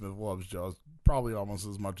Kevin Smith loves Jaws probably almost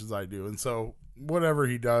as much as I do, and so whatever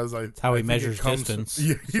he does, That's how he measures distance.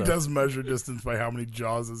 Yeah, he so. does measure distance by how many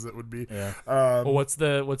Jawses it would be. Yeah. well, what's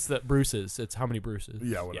the Bruce's? It's how many Bruce's?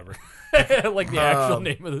 Yeah, whatever. Like the actual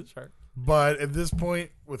name of the shark. But at this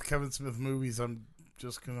point, with Kevin Smith movies, I'm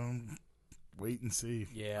just gonna wait and see.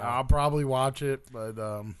 Yeah. I'll probably watch it, but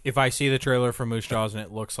If I see the trailer for Moose Jaws and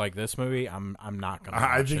it looks like this movie, I'm not gonna.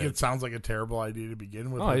 I watch think it. it sounds like a terrible idea to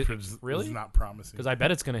begin with. Oh, which is really? not promising. Because I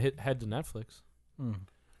bet it's going to head to Netflix.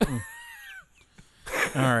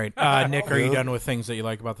 All right, Nick, are you done with things that you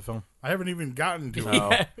like about the film? I haven't even gotten to it.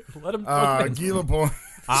 Yeah, let him. Guy Lapointe.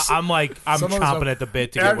 I'm Some of the chomping stuff- at the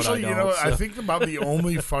bit to get what I Actually, don't. you know, so. I think about the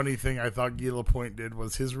only funny thing I thought Guy Lapointe did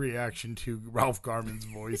was his reaction to Ralph Garman's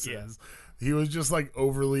voices. He was just like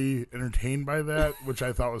overly entertained by that, which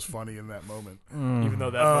I thought was funny in that moment. Even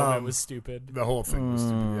though that moment was stupid. The whole thing was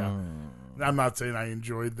stupid. Yeah, I'm not saying I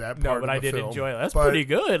enjoyed that No, part. but of I the did film, enjoy it. That's but pretty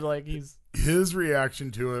good. Like he's. his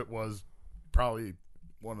reaction to it was probably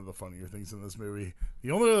one of the funnier things in this movie.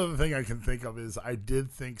 The only other thing I can think of is I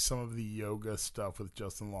did think some of the yoga stuff with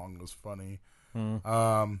Justin Long was funny.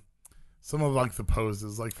 Some of like the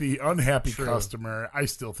poses, like the unhappy customer, I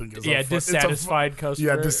still think is dissatisfied customer.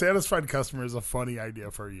 Yeah, dissatisfied customer is a funny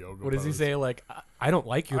idea for a yoga. What does he pose. say? Like, I don't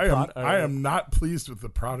like your I am, product. I am not pleased with the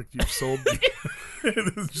product you've sold me.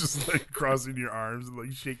 It's just like crossing your arms and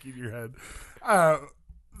like shaking your head.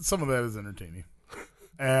 Some of that is entertaining,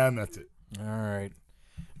 and that's it. All right,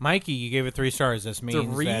 Mikey, you gave it 3 stars. This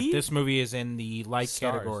means 3 that this movie is in the like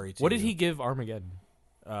Stars. category. To What did you. he give Armageddon?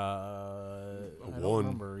 I don't 1.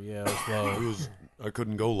 remember. Yeah, it was low. I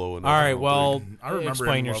couldn't go low enough. All right, I don't well, think. I remember explain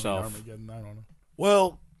him loving yourself. Armageddon. I don't know.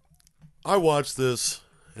 Well, I watched this,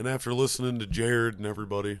 and after listening to Jared and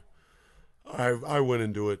everybody, I went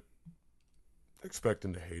into it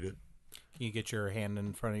expecting to hate it. Can you get your hand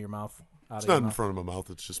in front of your mouth? It's not in front of my mouth;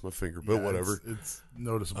 it's just my finger. But Yeah, whatever. It's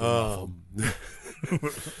noticeable.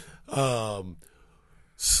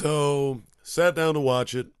 So sat down to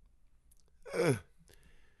watch it.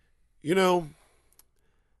 You know,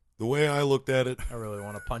 the way I looked at it, I really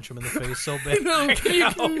want to punch him in the face so bad.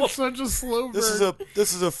 It's such a slow burn.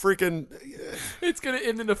 this is a freaking. It's gonna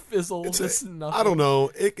end in a fizzle. It's nothing. I don't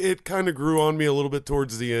know. It kind of grew on me a little bit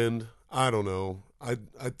towards the end. I don't know. I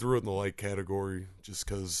threw it in the light category just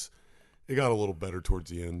because it got a little better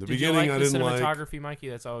towards the end. The Did you beginning like I the didn't like. cinematography, Mikey?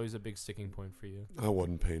 That's always a big sticking point for you. I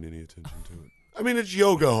wasn't paying any attention to it. I mean, it's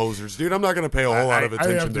yoga hosers, dude. I'm not going to pay a whole lot of I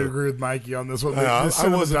attention have to to it. agree with Mikey on this one. Yeah, The I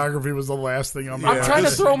wasn't- cinematography was the last thing on I'm my trying to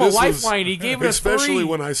list. throw him a this was- lifeline. He gave it a Especially 3.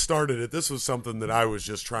 when I started it, this was something that I was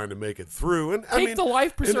just trying to make it through. And I Take mean, the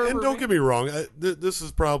life preserver, And don't man. get me wrong, this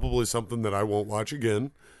is probably something that I won't watch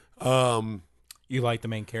again. You like the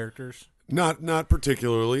main characters? Not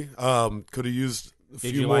particularly. Could have used a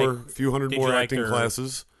Did few you more, like- few hundred did more you like acting their-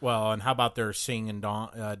 classes. Well, and how about their sing and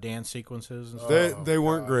dance sequences? And stuff? They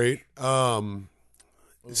weren't great.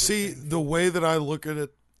 See, the way that I look at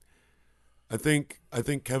it, I think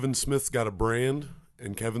Kevin Smith's got a brand,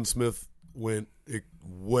 and Kevin Smith went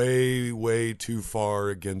way too far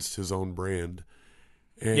against his own brand.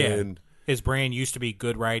 And His brand used to be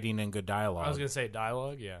good writing and good dialogue. I was gonna say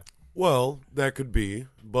dialogue. Yeah. well, that could be,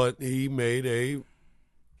 but he made a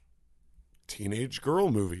teenage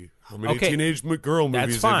girl movie. How many Okay, teenage girl That's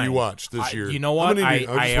movies fine. have you watched this year? You know How what? many do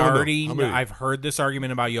you- I just wanna know. already How many? I've heard this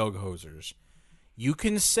argument about yoga hosers. You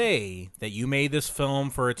can say that you made this film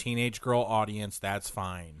for a teenage girl audience. That's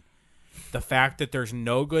fine. The fact that there's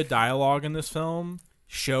no good dialogue in this film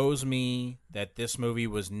shows me that this movie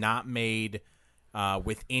was not made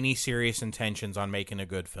with any serious intentions on making a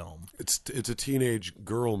good film. It's a teenage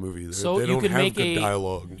girl movie. So they you don't can have make good a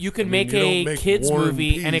dialogue. You can I mean, make you don't a make kids War and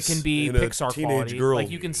movie, and it Peace can be in a Pixar teenage quality. girl Like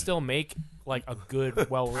you can movie. still make like a good,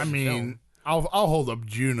 well I written mean, film. I'll hold up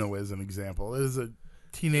Juno as an example. It is a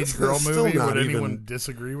teenage It's girl still movie. not Would even- anyone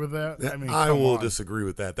disagree with that? I mean, I come will on. disagree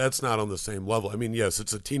with that. That's not on the same level. I mean, yes,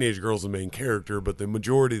 it's a teenage girl's the main character, but the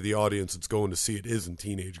majority of the audience that's going to see it isn't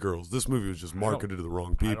teenage girls. This movie was just marketed to the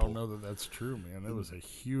wrong I people. don't know that that's true, man. It was a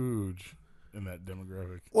huge in that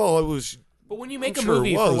demographic. Well, it was. But when you make I'm a sure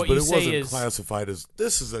movie it was, for what but you it say wasn't is classified as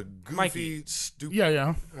this is a goofy, Mikey. stupid.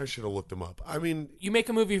 Yeah. I should have looked them up. I mean, you make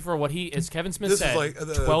a movie for what he is. Kevin Smith this said, is like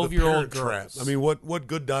the 12-year-old Parent Trap. girls. I mean, what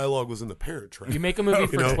good dialogue was in the Parent Trap? You make a movie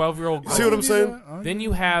for know? 12-year-old You girls. see what I'm saying? Then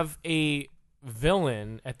you have a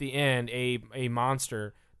villain at the end, a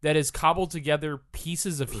monster that is cobbled together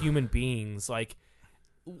pieces of human beings. Like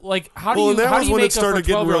how do Well, and you that how was do you when it make a started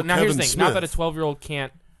getting 12-year-old? real Now here's the Kevin thing: not that a Smith. 12-year-old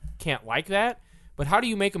can't like that. But how do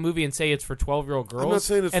you make a movie and say it's for 12-year-old girls, not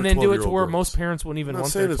saying it's and for then do it to 12-year-old where girls. most parents wouldn't even I'm not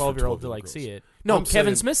want saying their it's for 12-year-old to 12-year-old like girls. see it? No, I'm Kevin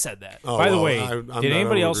saying- Smith said that. Oh, By the well, way, I'm did not- anybody I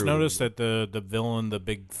don't else agree with notice you. that the villain, the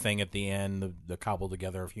big thing at the end, the cobbled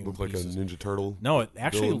together of human Looked like a pieces? Ninja Turtle. No, it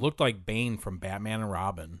actually villain? looked like Bane from Batman and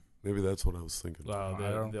Robin. Maybe that's what I was thinking.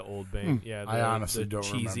 The old Bane. Yeah, I honestly don't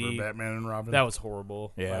cheesy, remember Batman and Robin. That was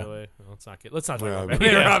horrible. Yeah. By the way, let's not talk Yeah, about I mean-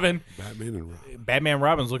 Batman and Robin. Batman and Robin. Batman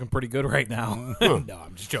Robin's looking pretty good right now. No,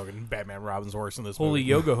 I'm just joking. Batman Robin's worse in this Holy movie.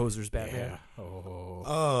 yoga hosers, Batman. Yeah.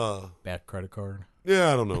 Oh. Bad credit card.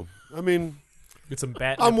 Yeah, I don't know. I mean, Get some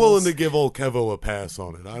bat. I'm nipples. willing to give old Kevo a pass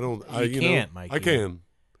on it. I don't. You can't, Mikey. I can.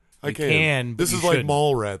 I You can. can, but This you is like shouldn't.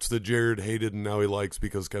 Mallrats that Jared hated and now he likes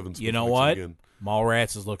because Kevin Smith You know likes it what? again.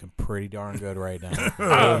 Mallrats is looking pretty darn good right now.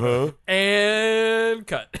 Uh-huh. And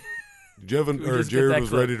cut. Jared just get that was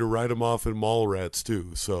clip? ready to write him off in Mallrats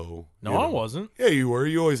too. So No, you know. I wasn't. Yeah, you were.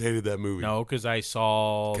 You always hated that movie. No, because I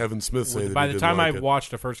saw Kevin Smith say that by he the didn't time like I it.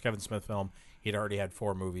 watched the first Kevin Smith film, he'd already had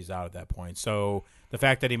 4 movies out at that point. So the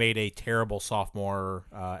fact that he made a terrible sophomore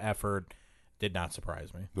effort did not surprise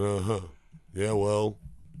me. Uh-huh. Yeah, well,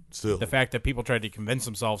 still. The fact that people tried to convince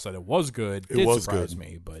themselves that it was good It did was surprise good.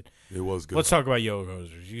 me. But it was good. let's talk about Yoga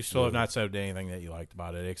Hosers. You still have not said anything that you liked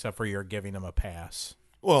about it, except for you're giving them a pass.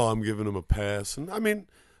 Well, I'm giving him a pass. And I mean,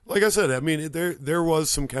 like I said, I mean, there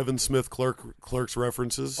was some Kevin Smith Clerks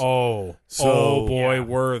references. Oh So- boy, Yeah.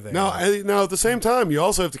 were they. Now at the same time, you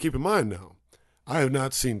also have to keep in mind now, I have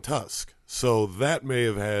not seen Tusk. So that may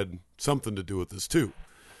have had something to do with this too.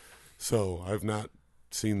 So I've not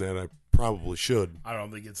seen that. I probably should. I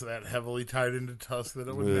don't think it's that heavily tied into Tusk that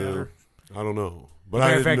it would Yeah. matter. I don't know. But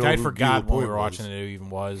Matter I of fact, didn't know I who forgot Gila when we Point were watching was. it even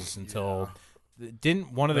was until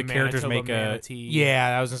didn't one of the, The characters Manitoba make a manatee.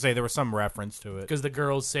 Yeah, I was gonna say there was some reference to it. Because the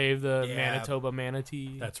girls saved the Yeah. Manitoba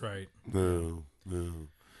manatee. That's right. No.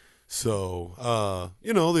 So,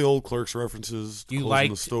 the old Clerks references. You closing the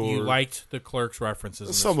liked store. you liked the Clerks references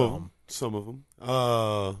in some this of film. them. Some of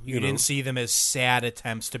them. You didn't see them as sad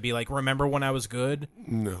attempts to be like, remember when I was good?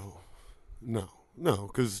 No,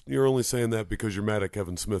 because you're only saying that because you're mad at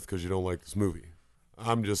Kevin Smith because you don't like this movie.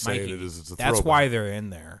 I'm just saying Mikey, it as it's a that's throwback. why they're in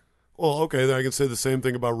there. Well, okay, then I can say the same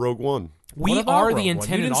thing about Rogue One. We What about are Rogue the One? You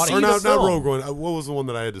intended didn't see audience. Or the not film. Rogue One. What was the one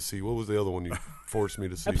that I had to see? What was the other one you forced me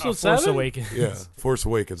to see? Episode Force 7? Awakens. Yeah, Force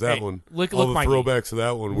Awakens. That Hey, one. look, All the Mikey. throwbacks to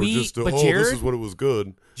that one were We- just, but this Jared- is what it was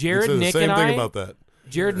good. Jared, You'd say Nick, the same and thing I- about that.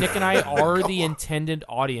 Jared, Nick, and I are the intended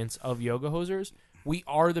audience of Yoga Hosers. We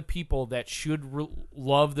are the people that should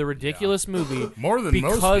love the ridiculous movie More than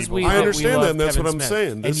most because people. we. I we understand love that, and that's Kevin what I'm Smith.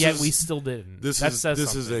 saying. And This yet is- we still didn't. This that is says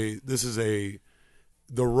this something. is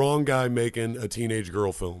the wrong guy making a teenage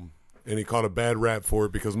girl film, and he caught a bad rap for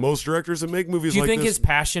it because most directors that make movies Do you like think this his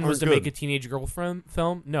passion was to aren't make good. a teenage girlfriend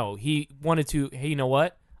film? No, he wanted to. Hey, you know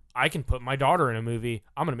what? I can put my daughter in a movie.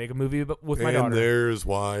 I'm going to make a movie with my And daughter. there's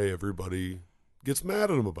why everybody gets mad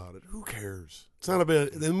at him about it. Who cares? It's not a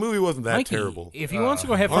bad. The movie wasn't that Mikey, terrible. if he wants to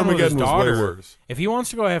go have fun with his Armageddon was way daughter, worse. if he wants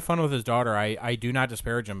to go have fun with his daughter, I do not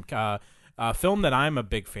disparage him. A film that I'm a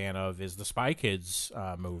big fan of is the Spy Kids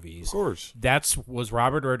movies. Of course. Was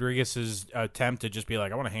Robert Rodriguez's attempt to just be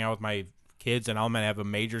like, I want to hang out with my kids, and I'm going to have a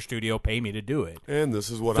major studio pay me to do it. And this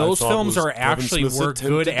is what Those I thought films was are Kevin actually Smith's work attempt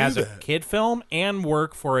good to do as a that. kid film and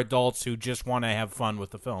work for adults who just want to have fun with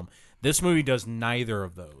the film. This movie does neither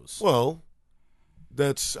of those. Well,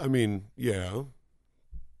 yeah,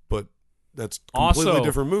 but that's completely Also,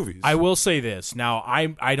 different movies. I will say this. Now,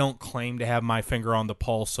 I don't claim to have my finger on the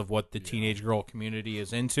pulse of what the teenage girl community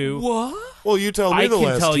is into. what? Well, you tell me I the can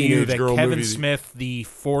last tell you teenage that girl Kevin movie. Smith, the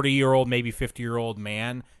 40-year-old, maybe 50-year-old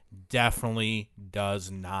man, definitely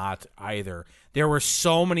does not either. There were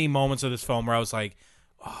so many moments of this film where I was like,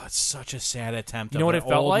 oh, it's such a sad attempt You know of what an it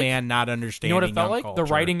felt old like? man not You understanding know what it felt young like? culture.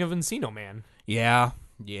 The writing of Encino Man. Yeah.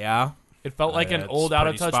 It felt like an That's old, out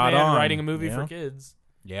of pretty touch spot man on. writing a movie Yeah. for kids.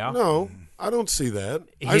 Yeah. No, I don't see that.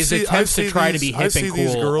 His attempts to try to be I hip see and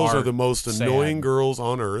these cool girls are are the most sad. annoying girls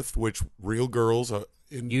on earth, which real girls are.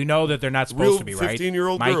 You know that they're not supposed Real to be, right?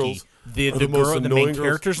 15-year-old Mikey, girls the are the most main annoying girls.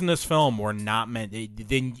 characters in this film were not meant.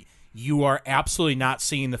 Then you are absolutely not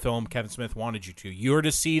seeing the film Kevin Smith wanted you to. You are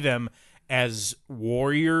to see them as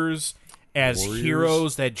warriors, as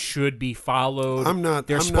heroes that should be followed.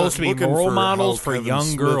 They're I'm supposed to not be looking moral for models how for Kevin young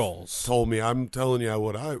Smith girls. Told me, I'm telling you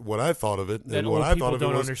what I thought of it, That and old what I people thought of it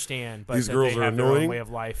don't was understand, but these that girls they are have their own annoying, way of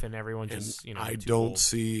life, and everyone just I too don't cool.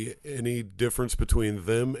 see any difference between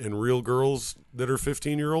them and real girls that are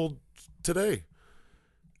 15-year-old today.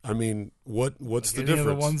 I mean, what's the Any of difference?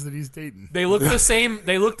 the ones that he's dating. They look the same.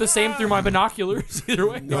 They look the same through my binoculars. Either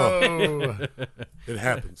way, Oh, It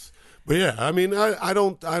happens. But yeah, I mean, I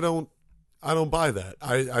don't buy that.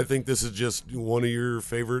 I think this is just one of your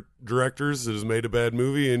favorite directors that has made a bad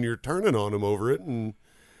movie, and you're turning on him over it. And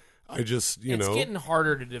I just, it's getting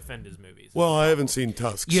harder to defend his movies. well, I haven't seen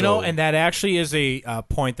Tusk. You know, so- and that actually is a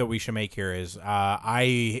point that we should make here is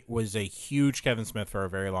I was a huge Kevin Smith for a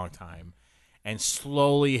very long time. and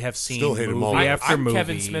slowly have seen Still hate 'em all. movie after I'm movie.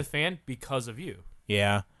 Kevin Smith fan because of you.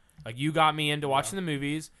 Yeah. Like, you got me into watching the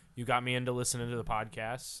movies. You got me into listening to the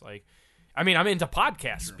podcasts. Like, I mean, I'm into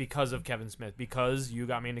podcasts because of Kevin Smith, because you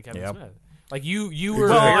got me into Kevin Yep. Smith. Like, you were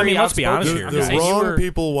Well, I very mean, let's be outspoken. honest The, here. I'm the just saying you wrong were-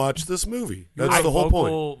 people watch this movie. you That's were the whole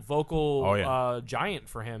point. Vocal Oh, yeah. giant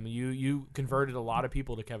for him. You converted a lot of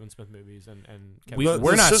people to Kevin Smith movies, and Kevin We- Smith.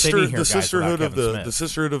 we're not sitting here, the guys, sisterhood without of Kevin the Smith.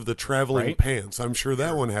 sisterhood of the traveling Right? pants. I'm sure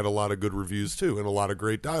that one had a lot of good reviews too, and a lot of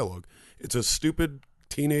great dialogue. It's a stupid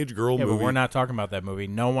teenage girl Yeah, movie. but we're not talking about that movie.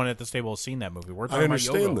 No one at this table has seen that movie. We're I talking about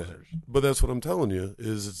understand yoga that, hosers. but that's what I'm telling you.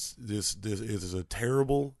 Is this is a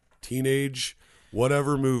terrible teenage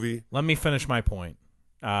whatever movie. Let me finish my point.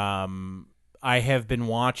 I have been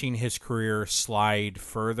watching his career slide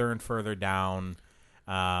further and further down.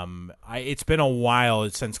 It's been a while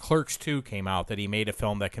since Clerks 2 came out that he made a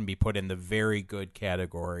film that can be put in the very good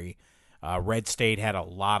category. Red State had a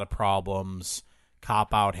lot of problems.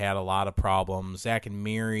 Cop Out had a lot of problems. Zack and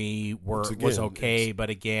Miri was okay,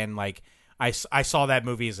 but again, like I saw that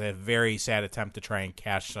movie as a very sad attempt to try and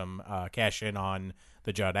cash in on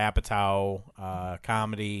the Judd Apatow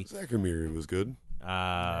comedy. Zack and Miri was good.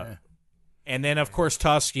 And then, of course,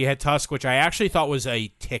 Tusk. You had Tusk, which I actually thought was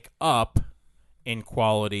a tick up in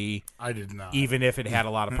quality, I did not. even if it had a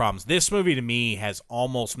lot of problems. This movie, to me, has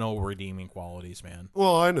almost no redeeming qualities, man.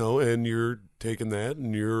 Well, I know, and you're taking that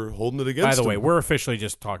and you're holding it By against. the way, him. we're officially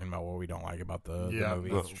just talking about what we don't like about the movie.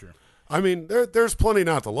 that's true. I mean, there's plenty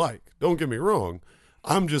not to like. Don't get me wrong.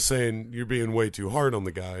 I'm just saying you're being way too hard on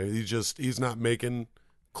the guy. He's not making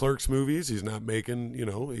Clerks movies. He's not making,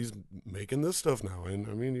 he's making this stuff now. And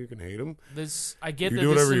I mean, you can hate him. I get You that do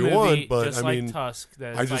this whatever is a you movie, want, but, just I like mean, Tusk.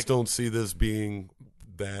 That I it's just like don't see this being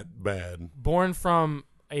that bad. born from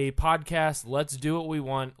a podcast. Let's do what we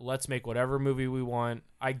want. Let's make whatever movie we want.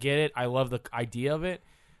 I get it. I love the idea of it,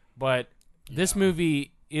 but this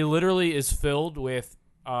movie, it literally is filled with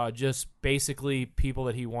just basically people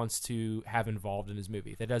that he wants to have involved in his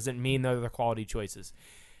movie. That doesn't mean they're the quality choices.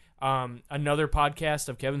 Another podcast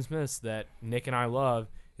of Kevin Smith's that Nick and I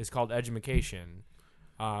love is called Edumacation,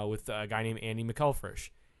 with a guy named Andy McElfresh.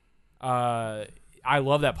 I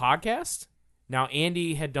love that podcast. Now,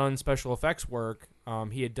 Andy had done special effects work.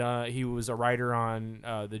 He was a writer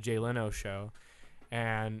on the Jay Leno show,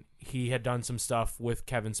 and he had done some stuff with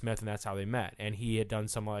Kevin Smith, and that's how they met. And he had done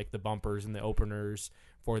some like the bumpers and the openers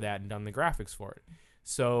for that and done the graphics for it.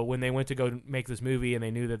 So when they went to go make this movie and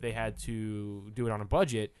they knew that they had to do it on a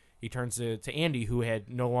budget, he turns to Andy, who had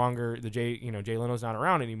no longer Jay Leno's not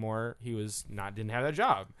around anymore. He didn't have that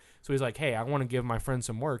job. So he's like, hey, I want to give my friend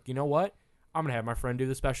some work. You know what? I'm gonna have my friend do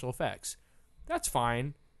the special effects. That's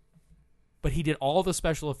fine. But he did all the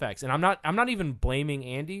special effects, and I'm not even blaming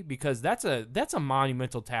Andy, because that's a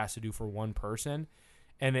monumental task to do for one person,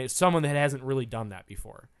 and it's someone that hasn't really done that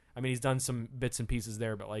before. I mean, he's done some bits and pieces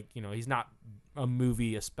there, but he's not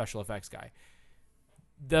a special effects guy.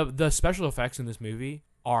 The special effects in this movie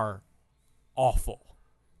are awful.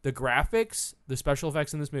 The graphics, the special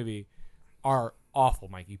effects in this movie are awful,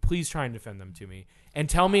 Mikey. Please try and defend them to me. And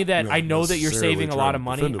tell me that Not I know that you're necessarily saving a trying lot to of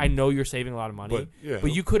money. defend them. I know you're saving a lot of money. But, yeah.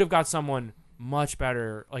 But you could have got someone much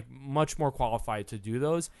better, much more qualified to do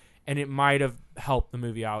those, and it might have helped the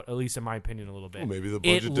movie out, at least in my opinion, a little bit. Well, maybe the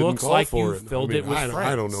budget it didn't looks call like for you it. filled it with friends.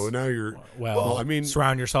 I don't know. Now you're Well, I mean,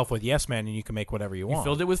 surround yourself with yes men, and you can make whatever you You want.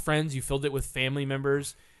 filled it with friends. You filled it with family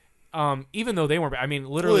members. Even though they weren't, I mean,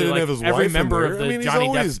 well, literally, he didn't like have his every wife in member there. of the I mean, Johnny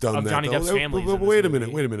he's always Depp done of that, Johnny though. Depp's family. But wait a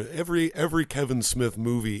minute. Every Kevin Smith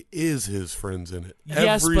movie is his friends in it.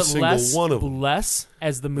 Yes, every but single less, one of them. less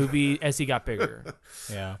as he got bigger.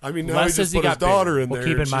 Yeah. I mean, now less he as just he put his got bigger. daughter in Well, there.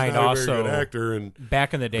 keep in and she's mind not a also- very good actor, and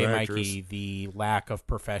Back in the day, Or Mikey, actress. the lack of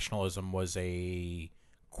professionalism was a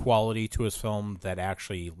quality to his film that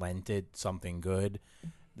actually lent it something good.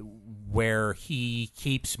 Where he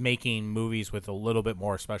keeps making movies with a little bit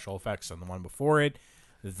more special effects than the one before it,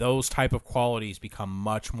 those type of qualities become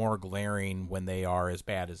much more glaring when they are as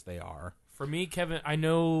bad as they are. For me, Kevin, I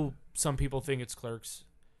know some people think it's Clerks,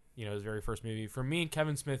 his very first movie. For me,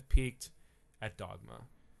 Kevin Smith peaked at Dogma.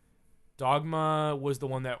 Dogma was the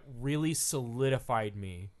one that really solidified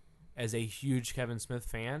me as a huge Kevin Smith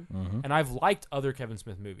fan. And I've liked other Kevin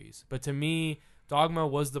Smith movies. But to me, Dogma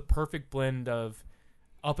was the perfect blend of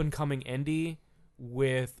up-and-coming indie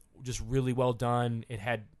with just really well done. It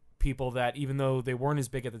had people that, even though they weren't as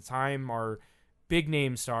big at the time, are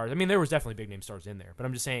big-name stars. I mean, there was definitely big-name stars in there. But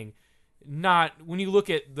I'm just saying, not when you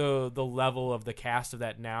look at the level of the cast of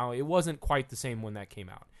that now, it wasn't quite the same when that came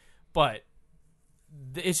out. But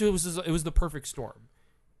it was the perfect storm.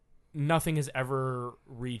 Nothing has ever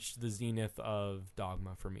reached the zenith of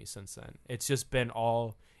Dogma for me since then. It's just been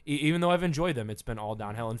Even though I've enjoyed them, it's been all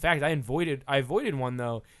downhill. In fact, I avoided one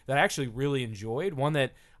though that I actually really enjoyed. One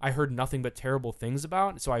that I heard nothing but terrible things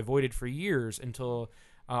about, so I avoided for years until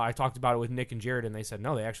I talked about it with Nick and Jared, and they said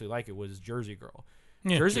no, they actually like it. Was Jersey Girl.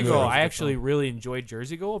 Yeah, Jersey Girl, I actually really enjoyed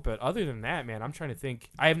Jersey Girl, but other than that, man, I'm trying to think.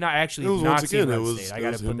 I have not actually seen Red State. I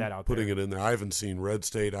got to put that out there. Putting it in there. I haven't seen Red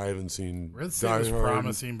State. I haven't seen Red State was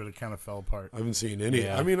promising, but it kind of fell apart. I haven't seen any.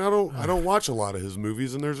 Yeah. I mean, I don't watch a lot of his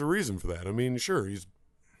movies, and there's a reason for that. I mean, sure, he's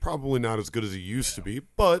probably not as good as he used to be,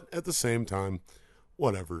 but at the same time,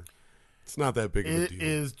 whatever. It's not that big of a deal. It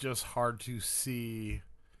is just hard to see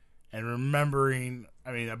and remembering.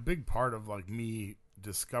 I mean, a big part of like me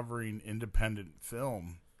discovering independent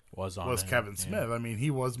film was Kevin Smith. I mean, he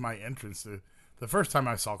was my entrance to the first time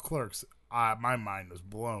I saw Clerks. My mind was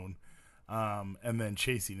blown, and then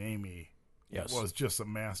Chasing Amy was just a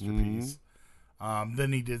masterpiece.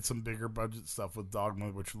 Then he did some bigger budget stuff with Dogma,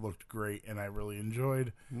 which looked great, and I really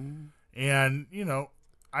enjoyed. And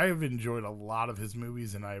I have enjoyed a lot of his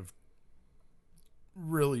movies, and I've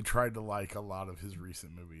really tried to like a lot of his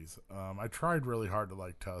recent movies. I tried really hard to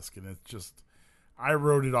like Tusk, and it's just I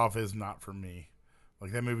wrote it off as not for me.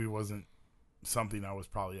 Like, that movie wasn't something I was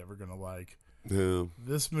probably ever going to like. Yeah.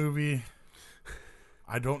 This movie,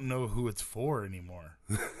 I don't know who it's for anymore.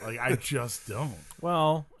 Like, I just don't.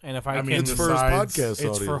 Well, and if I can, it's for his podcast It's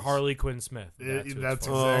audience. for Harley Quinn Smith. That's who it's exactly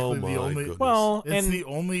for. the only. goodness. well, It's and the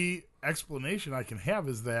only explanation I can have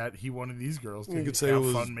is that he wanted these girls to You could say have it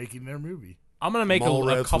was- fun making their movie. I'm going to make a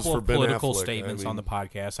Mallrats couple was for of Ben political Affleck. statements I mean, on the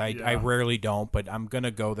podcast. I Yeah. rarely don't, but I'm going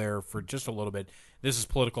to go there for just a little bit. This is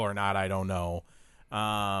political or not, I don't know.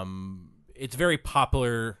 It's very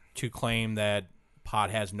popular to claim that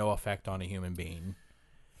pot has no effect on a human being.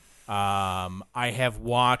 I have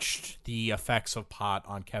watched the effects of pot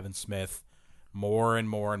on Kevin Smith more and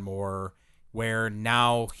more and more, where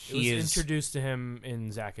now he It was is introduced to him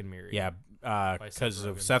in Zack and Miri. yeah, because Seth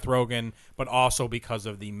of Rogen. Seth Rogen, but also because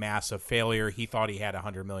of the massive failure. He thought he had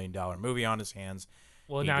 $100 million movie on his hands.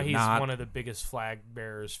 Well, He now did he's not. one of the biggest flag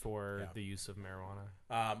bearers for the use of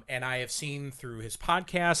marijuana. And I have seen through his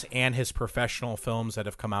podcast and his professional films that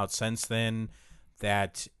have come out since then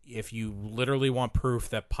that if you literally want proof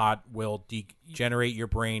that pot will degenerate your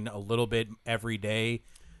brain a little bit every day,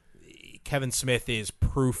 Kevin Smith is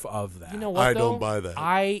proof of that. You know what? I though? don't buy that.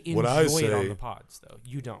 I enjoy What I it say- on the pods, though.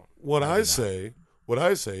 You don't. What I say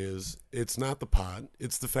is it's not the pot.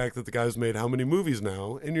 It's the fact that the guy's made how many movies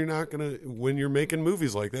now, and you're not gonna when you're making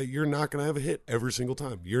movies like that, you're not gonna have a hit every single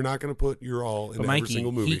time. You're not gonna put your all but into Mikey, every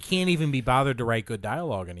single movie. he can't even be bothered to write good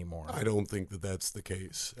dialogue anymore. I don't think that that's the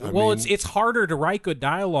case. I well, mean, it's harder to write good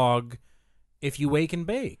dialogue if you wake and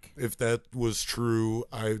bake. if that was true,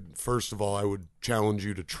 first of all I would challenge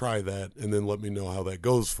you to try that, and then let me know how that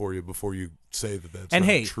goes for you before you say that that's And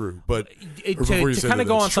not hey, true. But or To before you say kind that of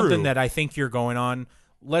go that's on something true. that I think you're going on,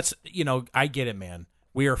 I get it, man.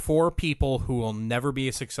 We are four people who will never be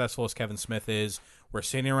as successful as Kevin Smith is. We're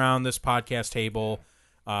sitting around this podcast table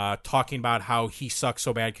talking about how he sucks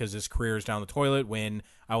so bad because his career is down the toilet, when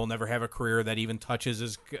I will never have a career that even touches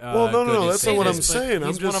his Well, no, good as that's not what his I'm is. saying.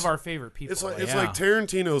 He's I'm one just, of our favorite people. It's like Yeah.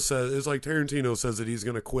 Tarantino says. It's like Tarantino says that he's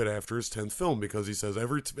going to quit after his 10th film because he says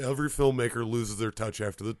every filmmaker loses their touch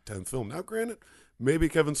after the 10th film. Now, granted, maybe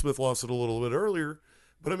Kevin Smith lost it a little bit earlier,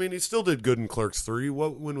 but I mean, he still did good in Clerks 3.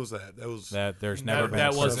 When was that? That was That there's never been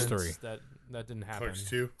that a Clerks wasn't 3. that didn't happen. Clerks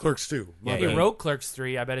 2. Clerks 2. My Yeah, He bad. wrote Clerks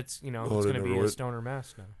 3. I bet it's it's they going to never be wrote a it. stoner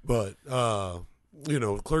mess now. But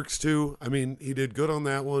Clerks 2. I mean, he did good on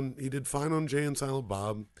that one. He did fine on Jay and Silent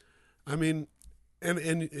Bob. I mean,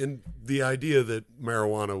 and the idea that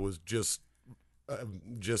marijuana was just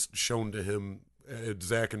shown to him at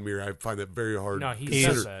Zack and Miri, I find that very hard. No, he to says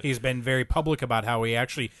consider. that. He's been very public about how he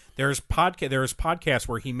actually there's podcasts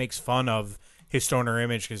where he makes fun of his stoner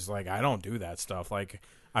image because like I don't do that stuff. Like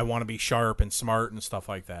I want to be sharp and smart and stuff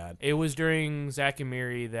like that. It was during Zack and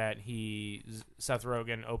Miri that Seth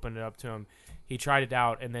Rogen opened it up to him. He tried it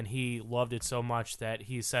out, and then he loved it so much that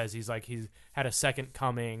he says he's had a second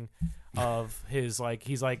coming of he's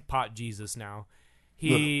like pot Jesus now.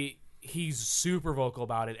 He's super vocal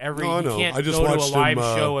about it. No, I know. He can't I just go to a watched live him,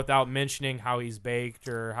 show without mentioning how he's baked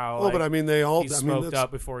or how Well, but I mean, they all. he I mean, smoked that's- up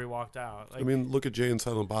before he walked out. Like, I mean, look at Jay and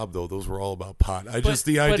Silent Bob, though. Those were all about pot. The but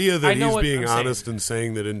idea I that know he's what being I'm saying. honest and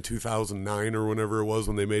saying that in 2009 or whenever it was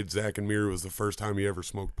when they made Zack and Miri was the first time he ever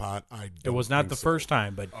smoked pot. It was not the first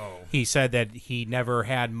time, but he said that he never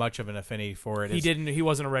had much of an affinity for it. he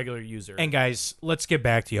wasn't a regular user. And guys, let's get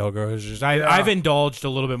back to Yoga Hosers. I've indulged a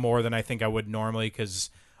little bit more than I think I would normally because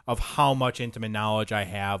of how much intimate knowledge I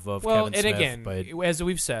have of Kevin Smith. and again, but as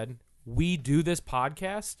we've said, we do this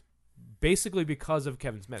podcast basically because of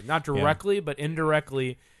Kevin Smith. Not directly, but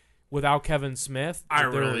indirectly. Without Kevin Smith, I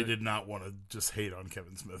really did not want to just hate on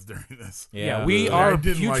Kevin Smith during this. Yeah, we are I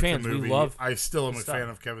didn't huge like fans. the movie. We love. I still am a stuff. fan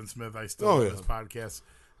of Kevin Smith. I still love his podcast.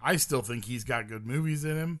 I still think he's got good movies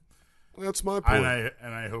in him. That's my point.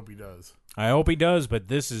 And I hope he does. I hope he does, but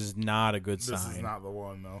this is not a good sign. This is not the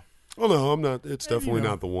one, though. Well, no, I'm not. It's definitely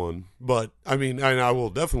not the one. But I mean, and I will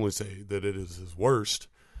definitely say that it is his worst.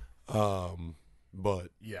 But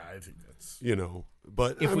yeah, I think that's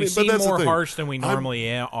But if I we mean, seem but that's more the thing. harsh than we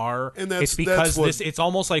normally are, and it's because it's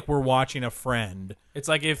almost like we're watching a friend. It's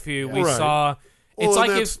like if we Right. saw. Well, It's like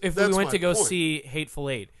and if we that's went my to go point. see Hateful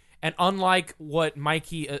Eight, and unlike what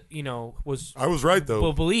Mikey, was I was right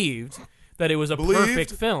though. believed that it was a Believed?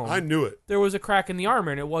 perfect film. I knew it. There was a crack in the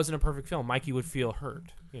armor, and it wasn't a perfect film. Mikey would feel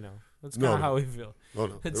hurt. That's kind of No. how we feel. Oh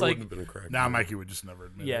no, It's there like- wouldn't have been a crack. now Mikey would just never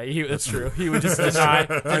admit Yeah, it. that's true. He would just deny.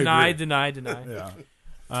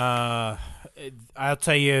 Yeah. I'll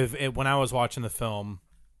tell you, when I was watching the film,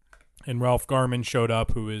 and Ralph Garman showed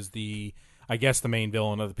up, who is the main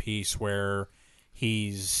villain of the piece, where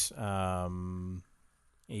he's got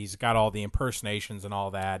all the impersonations and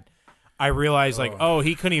all that. I realized,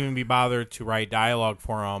 he couldn't even be bothered to write dialogue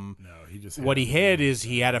for him. No, he just What he had is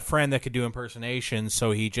he had a friend that could do impersonations,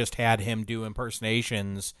 so he just had him do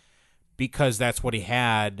impersonations because that's what he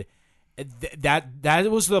had.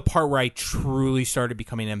 That was the part where I truly started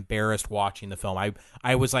becoming embarrassed watching the film.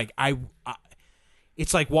 I was like,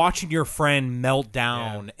 it's like watching your friend melt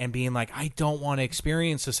down and being like, I don't want to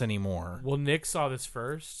experience this anymore. Well, Nick saw this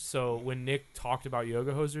first, so when Nick talked about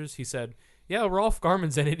Yoga Hosers, he said, "Yeah, Ralph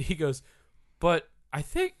Garman's in it." He goes, "But I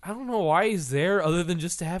don't know why he's there other than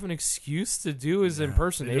just to have an excuse to do his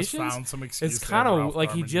impersonations." They just found some excuse. It's to kind have of Ralph like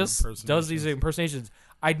he Garman do just does these impersonations.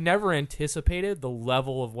 I'd never anticipated the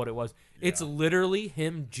level of what it was. It's literally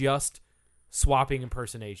him just swapping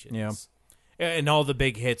impersonations. Yeah. And all the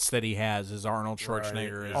big hits that he has is Arnold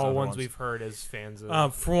Schwarzenegger. Is All other ones we've heard as fans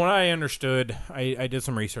of. From what I understood, I did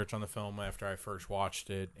some research on the film after I first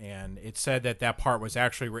watched it, and it said that part was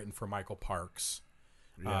actually written for Michael Parks,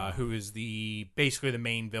 who is basically the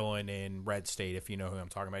main villain in Red State, if you know who I'm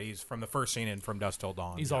talking about. He's from the first scene in From Dusk Till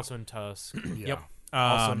Dawn. He's also in Tusk. Yeah.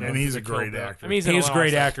 Also known and he's for a the Kill great Bill. actor. I mean, He's a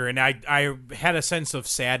great actor. actor, and I had a sense of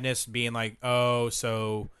sadness being like,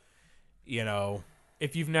 so.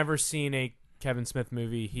 If you've never seen a Kevin Smith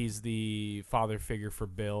movie, he's the father figure for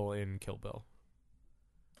Bill in Kill Bill.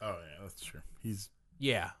 Oh yeah, that's true.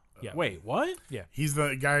 Yeah. Yeah. Wait, what? He's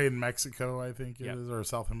the guy in Mexico, I think it Yeah. is, or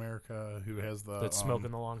South America, who has the That's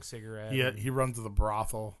smoking the long cigarette. He runs the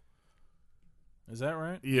brothel. Is that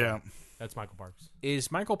right? Yeah. That's Michael Parks.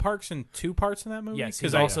 Is Michael Parks in two parts in that movie? Yes,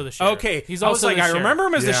 he's I- also the sheriff. Okay, He's I was also like, the I sheriff. remember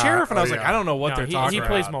him as the Yeah, sheriff, and I was oh, like, yeah. I don't know what No, they're he talking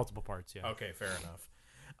plays about. multiple parts. Yeah. Okay, fair enough.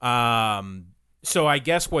 So I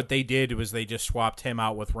guess what they did was they just swapped him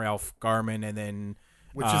out with Ralph Garman, and then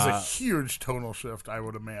Which is a huge tonal shift, I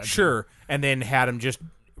would imagine. sure, and then had him just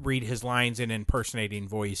read his lines in impersonating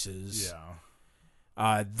voices.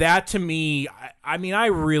 Yeah. That to me, I mean, I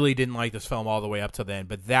really didn't like this film all the way up to then,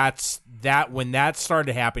 but when that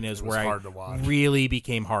started happening is where hard to watch. really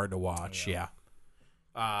became hard to watch. Yeah.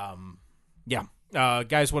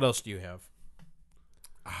 Guys, what else do you have?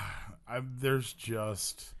 There's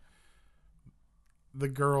just the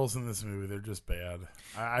girls in this movie. They're just bad.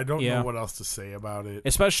 I don't Yeah. know what else to say about it.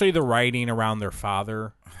 Especially the writing around their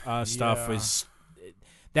father stuff Yeah.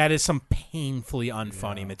 that is some painfully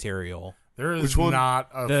unfunny material. There is Which one? not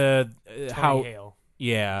a The Tony how Hale.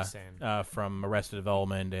 yeah He's saying. from Arrested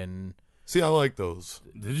Development, and See, I like those.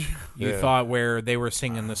 Did you? you Yeah. thought where they were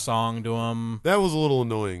singing the song to him, That was a little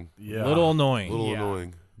annoying. Yeah. little annoying,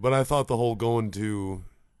 Annoying. But I thought the whole going to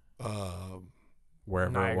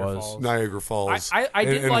wherever Niagara it was. Falls. Niagara Falls I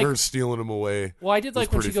did and like- her stealing him away. Well, I did like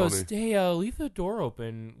was when she pretty goes, funny. "Hey, leave the door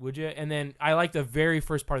open, would you?" And then I like the very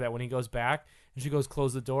first part of that when he goes back and she goes,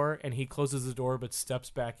 "Close the door," and he closes the door but steps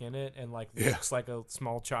back in it and looks like a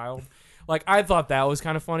small child. Like I thought that was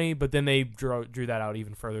kind of funny, but then they drew that out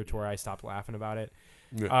even further to where I stopped laughing about it.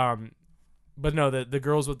 Yeah. But no, the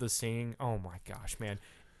girls with the singing. Oh my gosh, man!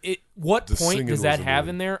 What The point singing does that was have annoying.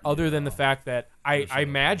 in there other than the fact that I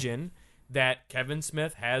imagine that Kevin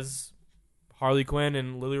Smith has Harley Quinn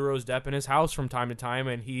and Lily Rose Depp in his house from time to time,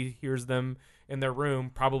 and he hears them in their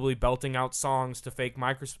room probably belting out songs to fake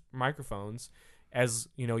microphones, as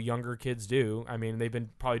younger kids do. I mean, they've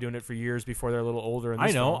been probably doing it for years before they're a little older. In I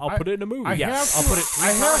this know. film. I'll put it in a movie. I'll put it 3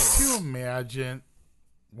 I have times. to imagine.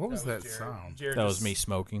 What was that sound? Jared That just- was me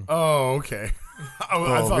smoking. Oh, okay. I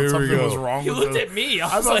thought here we something go. was wrong You with looked the. at me. I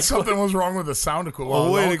I was thought like, something was wrong with the sound equalizer.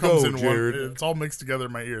 Oh, way it all to comes go, in Jared. It's all mixed together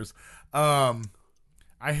in my ears.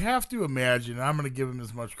 I have to imagine, and I'm going to give him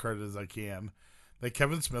as much credit as I can, that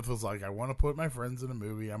Kevin Smith was like, I want to put my friends in a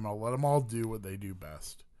movie. I'm going to let them all do what they do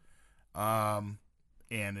best. And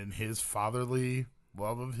in his fatherly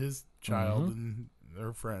love of his child and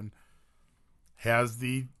their friend, has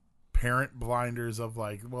the parent blinders of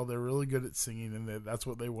like, well, they're really good at singing, and that's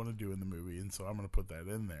what they want to do in the movie, and so I'm going to put that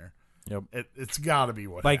in there. Yep. It's got to be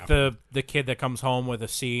what like happened. the kid that comes home with a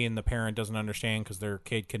C and the parent doesn't understand because their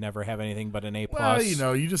kid could never have anything but an A+. Well,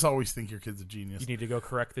 you just always think your kid's a genius. You need to go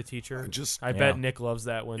correct the teacher. I Yeah. bet Nick loves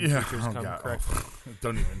that when teachers come correct.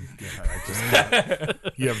 Don't even. Yeah, I just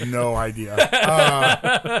can't. You have no idea.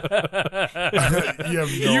 You have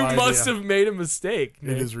no You idea. must have made a mistake,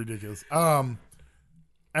 Nick. It is ridiculous. And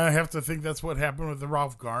I have to think that's what happened with the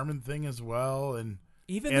Ralph Garman thing as well, and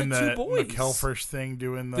Even the two boys. McElfresh thing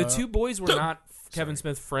doing The two boys were not Kevin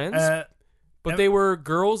Smith friends, but and- they were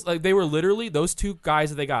girls. Like they were literally those two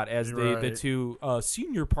guys that they got as the Right. two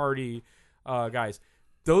senior party guys.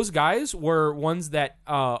 Those guys were ones that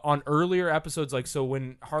on earlier episodes, like so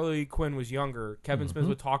when Harley Quinn was younger, Kevin Smith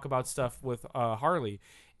would talk about stuff with Harley,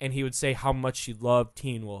 and he would say how much she loved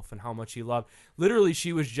Teen Wolf and how much she loved. Literally,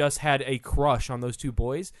 she was just had a crush on those two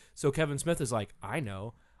boys. So Kevin Smith is like, I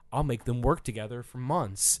know. I'll make them work together for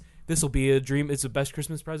months. This will be a dream. It's the best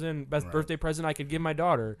Christmas present, best birthday present I could give my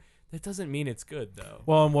daughter. That doesn't mean it's good, though.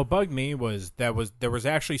 Well, and what bugged me was there was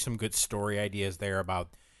actually some good story ideas there about,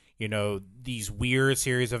 these weird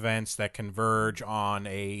series of events that converge on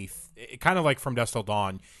kind of like From Dusk Till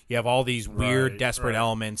Dawn. You have all these weird, desperate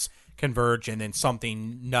elements converge, and then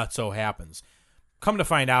something nutso happens. Come to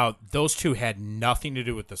find out, those two had nothing to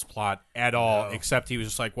do with this plot at all, except he was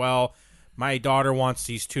just like, well, my daughter wants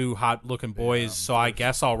these two hot-looking boys, so I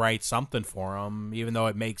guess I'll write something for them, even though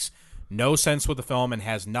it makes no sense with the film and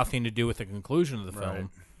has nothing to do with the conclusion of the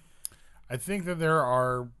film. I think that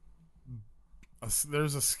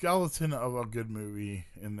there's a skeleton of a good movie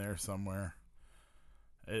in there somewhere.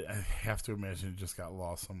 I have to imagine it just got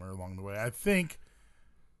lost somewhere along the way. I think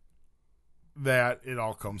that it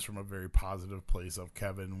all comes from a very positive place of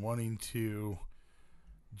Kevin wanting to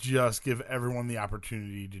just give everyone the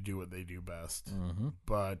opportunity to do what they do best.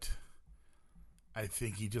 But I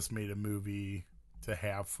think he just made a movie to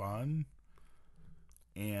have fun,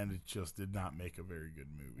 and it just did not make a very good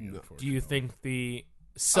movie, unfortunately. Do you think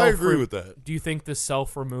I agree with that. Do you think the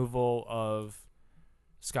self-removal of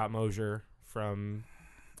Scott Mosier from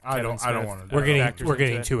I Kevin don't Smith, want to. We're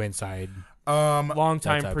getting too inside.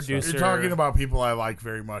 longtime that type of producer? You're talking about people I like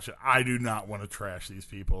very much. I do not want to trash these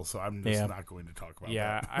people, so I'm just Yeah. not going to talk about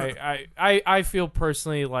Yeah, that. I feel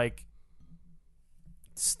personally like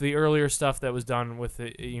the earlier stuff that was done with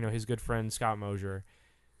his good friend Scott Mosier.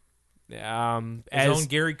 His As own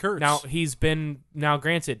Gary Kurtz. Now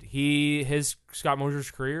granted, his Scott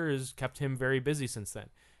Mosier's career has kept him very busy since then,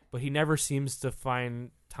 but he never seems to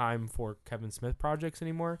find time for Kevin Smith projects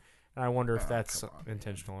anymore. And I wonder if that's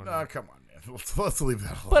intentional or not. Come on, man. Let's leave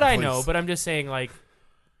that alone. But I please. know. But I'm just saying, like,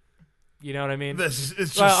 you know what I mean? It's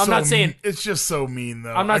just Well, I'm so not saying- mean. It's just so mean,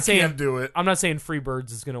 though. I'm not I saying- can't do it. I'm not saying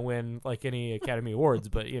Freebirds is going to win like any Academy Awards,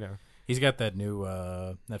 but he's got that new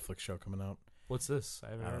Netflix show coming out. what's this?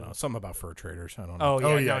 I don't know. Something about fur traders. I don't Oh know. yeah,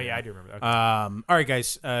 Oh, no, yeah. yeah, I do remember that. All right,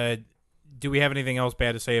 guys. Do we have anything else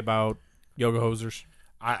bad to say about Yoga Hosers?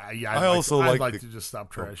 I'd like like the- to just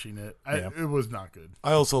stop trashing it. Yeah. It was not good.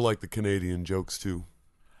 I also like the Canadian jokes too.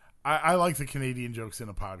 I like the Canadian jokes in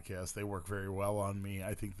a podcast. They work very well on me.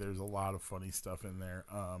 I think there's a lot of funny stuff in there.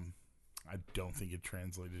 I don't think it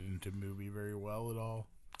translated into movie very well at all.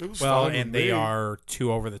 It was Well, fine with and they me. are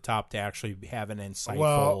too over the top to actually have an insightful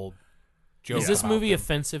Well, joke. Is this about movie them.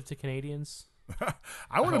 offensive to Canadians?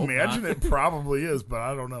 I would hope imagine not. it probably is, but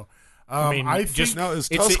I don't know. mean, I just- think Now is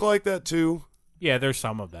It's Tusk a- like that too? Yeah, there's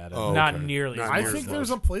some of that. Oh, Not okay. nearly. Not as I much. think there's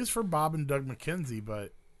a place for Bob and Doug McKenzie,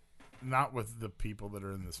 but not with the people that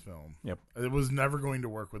are in this film. Yep. It was never going to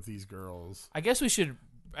work with these girls. I guess we should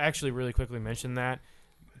actually really quickly mention that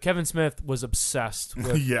Kevin Smith was obsessed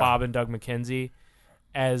with Yeah. Bob and Doug McKenzie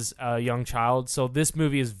as a young child. So this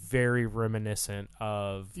movie is very reminiscent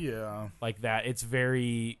of Yeah. like that. It's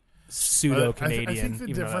very pseudo Canadian. I think the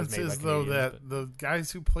even though that was difference made by is though Canadians, that the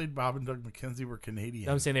guys who played Bob and Doug McKenzie were Canadian.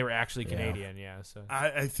 but I'm saying they were actually Canadian. Yeah. So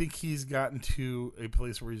I think he's gotten to a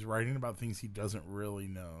place where he's writing about things he doesn't really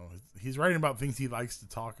know. He's writing about things he likes to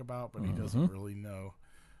talk about, but he doesn't really know.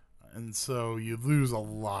 And so you lose a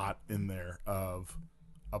lot in there of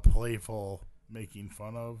a playful making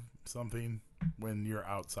fun of something when you're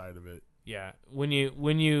outside of it. yeah, when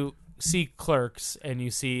you see Clerks and you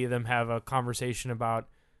see them have a conversation about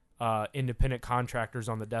independent contractors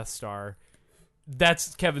on the Death Star,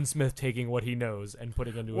 that's Kevin Smith taking what he knows and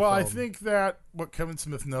putting into a Well, film. I think that what Kevin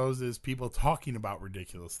Smith knows is people talking about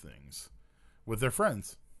ridiculous things with their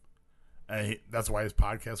friends. And that's why his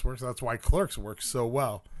podcast works. That's why Clerks works so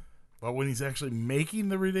well. But when he's actually making